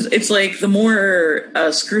 yeah, because it's like the more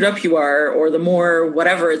screwed up you are, or the more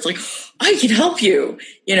whatever, it's like, I can help you,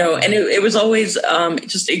 and it was always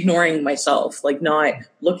just ignoring myself, like not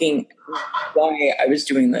looking why I was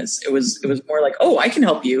doing this. It was more like, oh, I can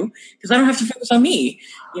help you because I don't have to focus on me.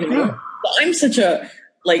 I'm such a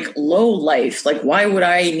low life. Like, why would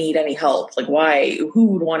I need any help? Like, who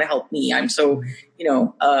would want to help me? I'm so,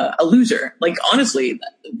 a loser. Like, honestly,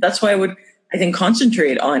 that's why I think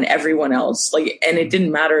concentrate on everyone else. Like, and it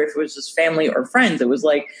didn't matter if it was just family or friends. It was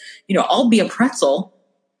like, I'll be a pretzel.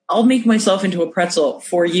 I'll make myself into a pretzel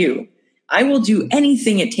for you. I will do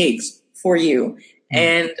anything it takes for you.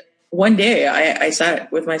 And one day I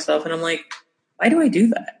sat with myself and I'm like, why do I do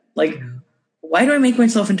that? Like, why do I make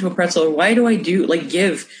myself into a pretzel? Or why do I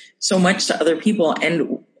give so much to other people?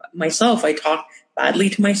 And myself, I talk badly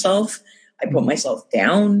to myself. I put myself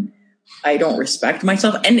down. I don't respect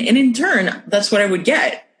myself. And in turn, that's what I would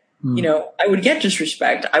get. I would get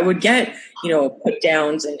disrespect. I would get, put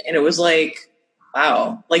downs. And it was like,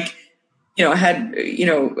 wow. Like, I had,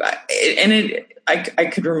 I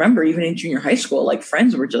could remember even in junior high school, like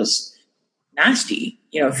friends were just nasty,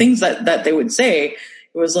 things that they would say.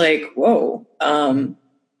 It was like, whoa. And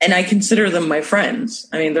I consider them my friends.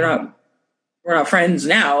 I mean, we're not friends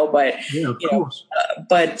now, but, of course.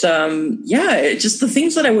 Just the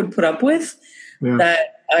things that I would put up with that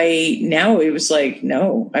it was like,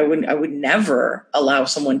 no, I would never allow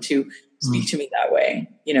someone to speak to me that way,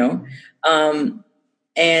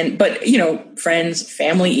 but friends,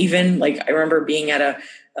 family, even like I remember being at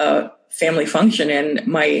a family function and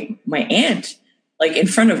my aunt, like in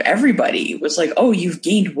front of everybody was like, oh, you've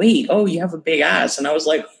gained weight. Oh, you have a big ass. And I was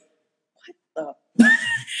like, what the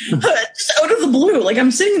just out of the blue, like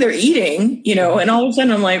I'm sitting there eating, and all of a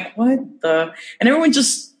sudden I'm like, what the, and everyone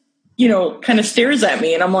just, kind of stares at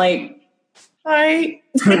me and I'm like, hi.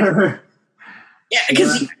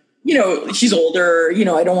 Because, she's older,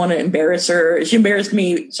 I don't want to embarrass her. She embarrassed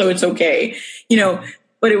me, so it's okay,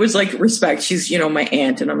 but it was like respect. She's, my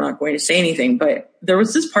aunt and I'm not going to say anything, but there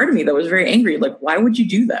was this part of me that was very angry. Like, why would you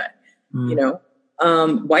do that?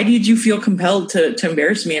 Why did you feel compelled to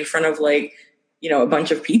embarrass me in front of like, a bunch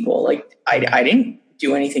of people? Like I didn't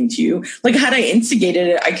do anything to you. Like had I instigated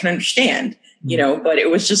it, I can understand, but it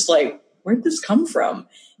was just like, where'd this come from?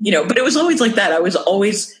 But it was always like that. I was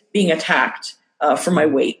always being attacked for my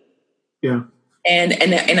weight. Yeah. And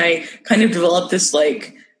I kind of developed this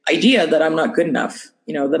like idea that I'm not good enough,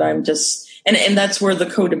 that I'm just, and that's where the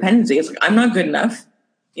codependency is like, I'm not good enough.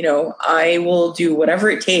 I will do whatever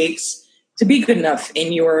it takes to be good enough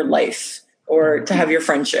in your life, or to have your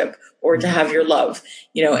friendship, or to have your love,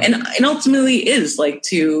 and ultimately is like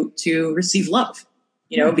to receive love,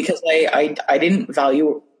 because I didn't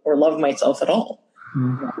value or love myself at all.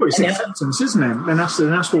 Well, it's acceptance, isn't it? And that's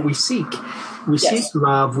what we seek. We seek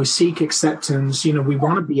love. We seek acceptance. We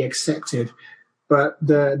want to be accepted. But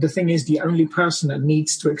the thing is, the only person that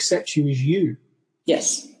needs to accept you is you.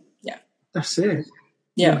 Yes. Yeah. That's it.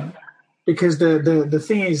 Yeah. Because the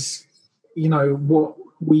thing is, what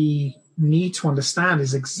we need to understand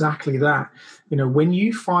is exactly that. When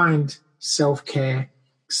you find self-care,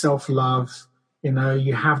 self-love,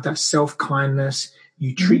 you have that self-kindness,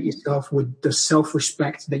 you treat yourself with the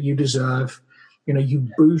self-respect that you deserve, you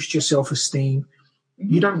boost your self-esteem.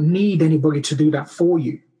 You don't need anybody to do that for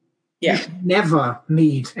you. Yeah. You never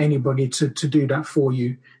need anybody to do that for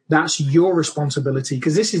you. That's your responsibility.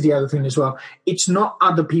 Because this is the other thing as well. It's not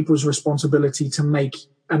other people's responsibility to make,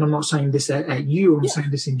 and I'm not saying this at you, I'm saying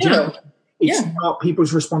this in general. It's not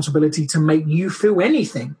people's responsibility to make you feel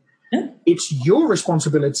anything. Yeah. It's your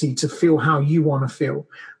responsibility to feel how you want to feel.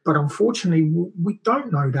 But unfortunately, we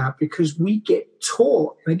don't know that because we get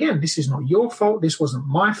taught. And again, this is not your fault. This wasn't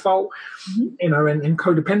my fault. And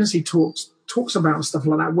codependency talks about stuff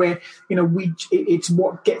like that, where, it's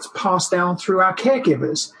what gets passed down through our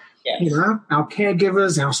caregivers. Yes. Our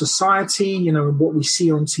caregivers, our society, what we see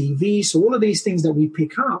on TV. So all of these things that we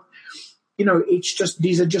pick up, it's just,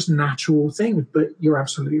 these are just natural things. But you're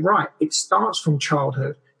absolutely right. It starts from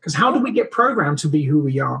childhood. Because how do we get programmed to be who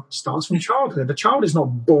we are? It starts from childhood. The child is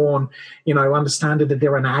not born, understanding that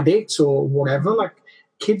they're an addict or whatever. Like,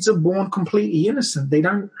 kids are born completely innocent. They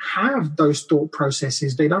don't have those thought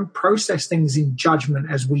processes. They don't process things in judgment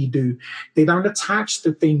as we do. They don't attach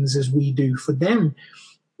to things as we do. For them,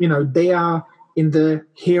 they are in the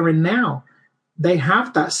here and now. They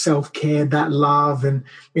have that self-care, that love, and,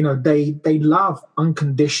 they love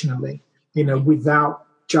unconditionally, without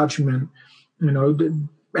judgment,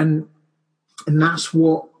 and that's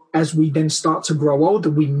what, as we then start to grow older,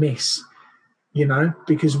 we miss,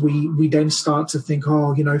 because we then start to think,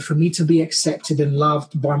 for me to be accepted and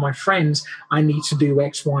loved by my friends, I need to do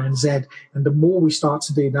X, Y, and Z. And the more we start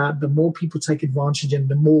to do that, the more people take advantage, and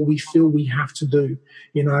the more we feel we have to do,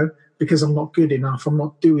 because I'm not good enough, I'm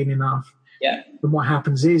not doing enough. Yeah. And what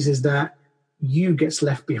happens is that you gets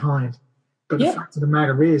left behind. But the fact of the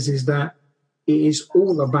matter is that it is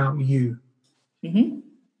all about you. Mm-hmm.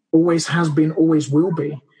 Always has been, always will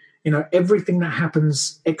be. Everything that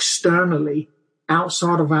happens externally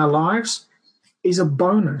outside of our lives is a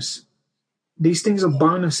bonus. These things are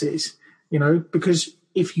bonuses, because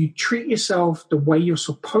if you treat yourself the way you're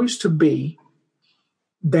supposed to be,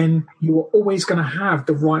 then you are always going to have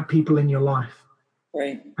the right people in your life.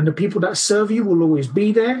 Right. And the people that serve you will always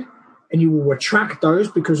be there, and you will attract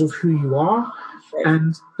those because of who you are. Right.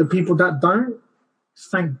 And the people that don't,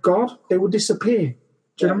 thank God, they will disappear.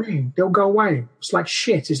 Do you know what I mean? They'll go away. It's like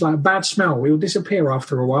shit. It's like a bad smell. It will disappear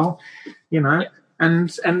after a while, Yeah. And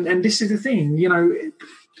this is the thing,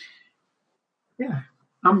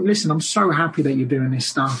 Listen, I'm so happy that you're doing this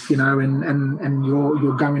stuff, and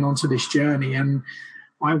you're going on to this journey, and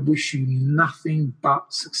I wish you nothing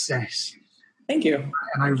but success. Thank you.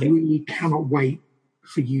 And I really cannot wait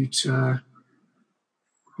for you to,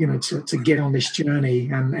 to get on this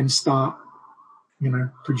journey and start,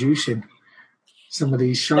 producing some of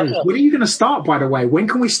these shows. Definitely. When are you going to start, by the way? When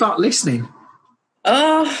can we start listening?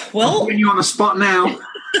 Well, I'm putting you on the spot now.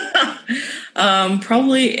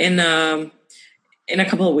 Probably in a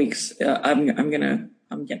couple of weeks. I'm gonna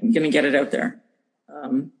get it out there.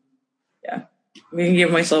 I'm gonna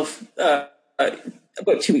give myself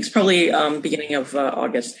about 2 weeks, probably beginning of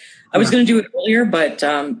August. I was gonna do it earlier, but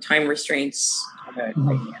time restraints.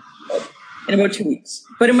 In about 2 weeks,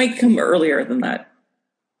 but it might come earlier than that.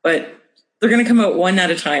 But they're gonna come out one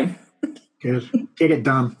at a time. Good. Get it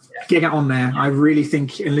done. Get it on there. I really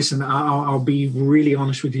think, and listen, I'll be really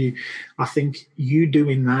honest with you. I think you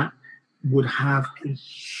doing that would have a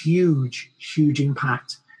huge, huge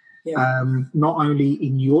impact. Yeah. Not only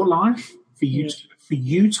in your life, for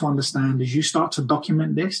you to understand as you start to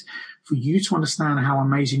document this, for you to understand how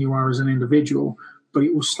amazing you are as an individual, but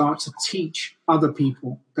it will start to teach other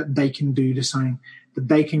people that they can do the same, that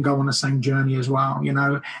they can go on the same journey as well,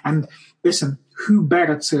 And listen, who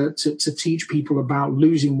better to teach people about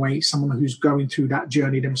losing weight, someone who's going through that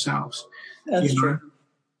journey themselves? That's true.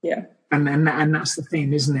 Yeah. And that's the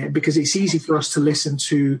thing, isn't it? Because it's easy for us to listen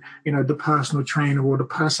to, the personal trainer or the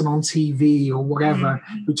person on TV or whatever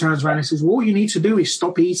who turns around and says, well, all you need to do is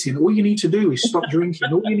stop eating. All you need to do is stop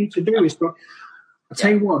drinking. All you need to do is stop. I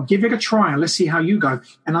tell you what, give it a try and let's see how you go.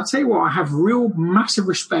 And I tell you what, I have real massive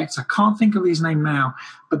respect. I can't think of his name now,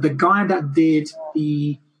 but the guy that did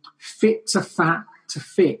the Fit to Fat to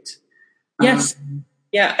Fit. Yes.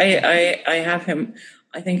 I have him.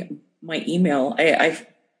 I think my email. I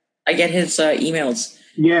get his emails.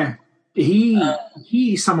 Yeah,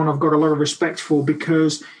 he's someone I've got a lot of respect for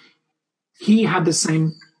because he had the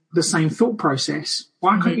same thought process.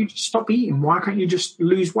 Why can't you just stop eating? Why can't you just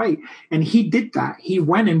lose weight? And he did that. He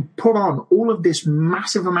went and put on all of this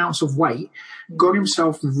massive amounts of weight, got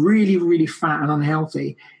himself really, really fat and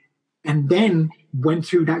unhealthy, and then went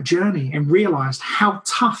through that journey and realized how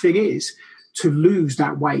tough it is to lose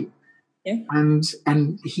that weight. Yeah. And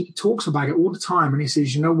he talks about it all the time. And he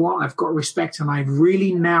says, you know what? I've got respect. And I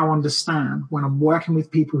really now understand when I'm working with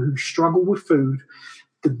people who struggle with food,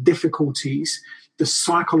 the difficulties, the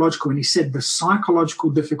psychological, and he said the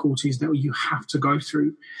psychological difficulties that you have to go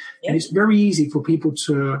through. Yeah. And it's very easy for people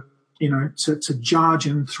to, to judge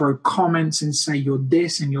and throw comments and say you're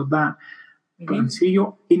this and you're that. But until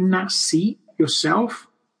you're in that seat yourself,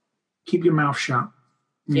 keep your mouth shut.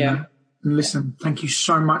 Yeah. And listen, thank you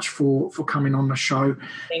so much for coming on the show.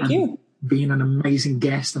 Thank you. Being an amazing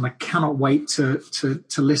guest. And I cannot wait to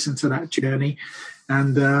listen to that journey.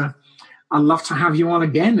 And, I'd love to have you on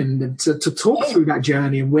again and to talk through that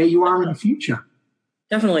journey and where you are in the future.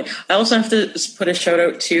 Definitely. I also have to put a shout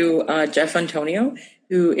out to Jeff Antonio,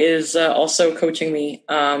 who is also coaching me.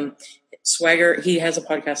 Swagger, he has a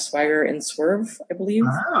podcast, Swagger and Swerve, I believe.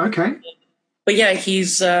 Ah, okay. But yeah,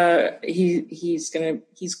 he's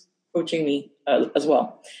coaching me as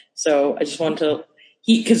well. So I just wanted to.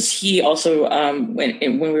 Because he also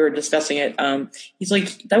when we were discussing it, he's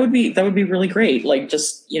like that would be really great, like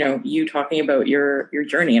just you talking about your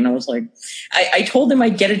journey. And I was like, I told him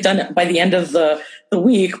I'd get it done by the end of the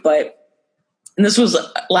week, and this was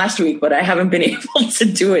last week, but I haven't been able to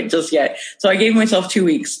do it just yet. So I gave myself 2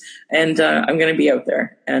 weeks, and I'm going to be out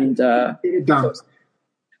there and get it done.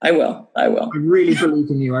 I will. I really believe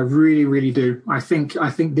in you. I really, really do. I think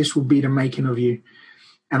this will be the making of you.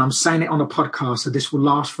 And I'm saying it on a podcast, so this will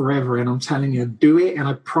last forever. And I'm telling you, do it, and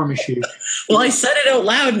I promise you. Well, I said it out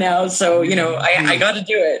loud now, so I got to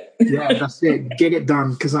do it. Yeah, that's it. Get it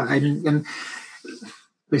done, because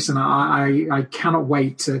listen, I cannot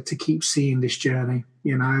wait to keep seeing this journey.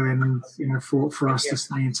 And for us to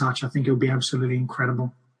stay in touch, I think it'll be absolutely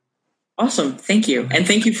incredible. Awesome, thank you, and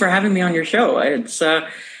thank you for having me on your show.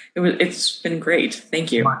 It's been great.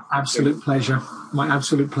 Thank you. My absolute pleasure.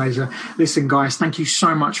 Listen, guys, thank you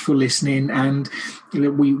so much for listening. And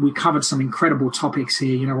we covered some incredible topics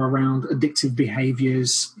here, around addictive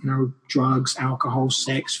behaviors, drugs, alcohol,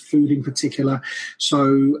 sex, food in particular.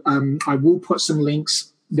 So I will put some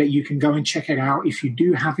links that you can go and check it out. If you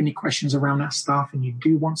do have any questions around that stuff and you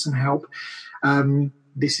do want some help,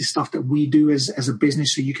 this is stuff that we do as a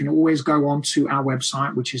business. So you can always go on to our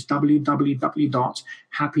website, which is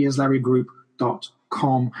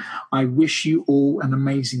www.happyaslarrygroup.com. I wish you all an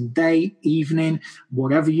amazing day, evening,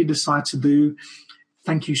 whatever you decide to do.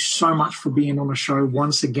 Thank you so much for being on the show.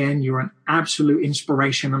 Once again, you're an absolute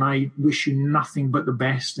inspiration, and I wish you nothing but the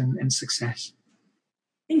best and success.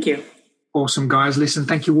 Thank you. Awesome, guys. Listen,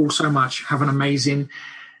 thank you all so much. Have an amazing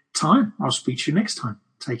time. I'll speak to you next time.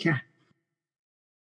 Take care.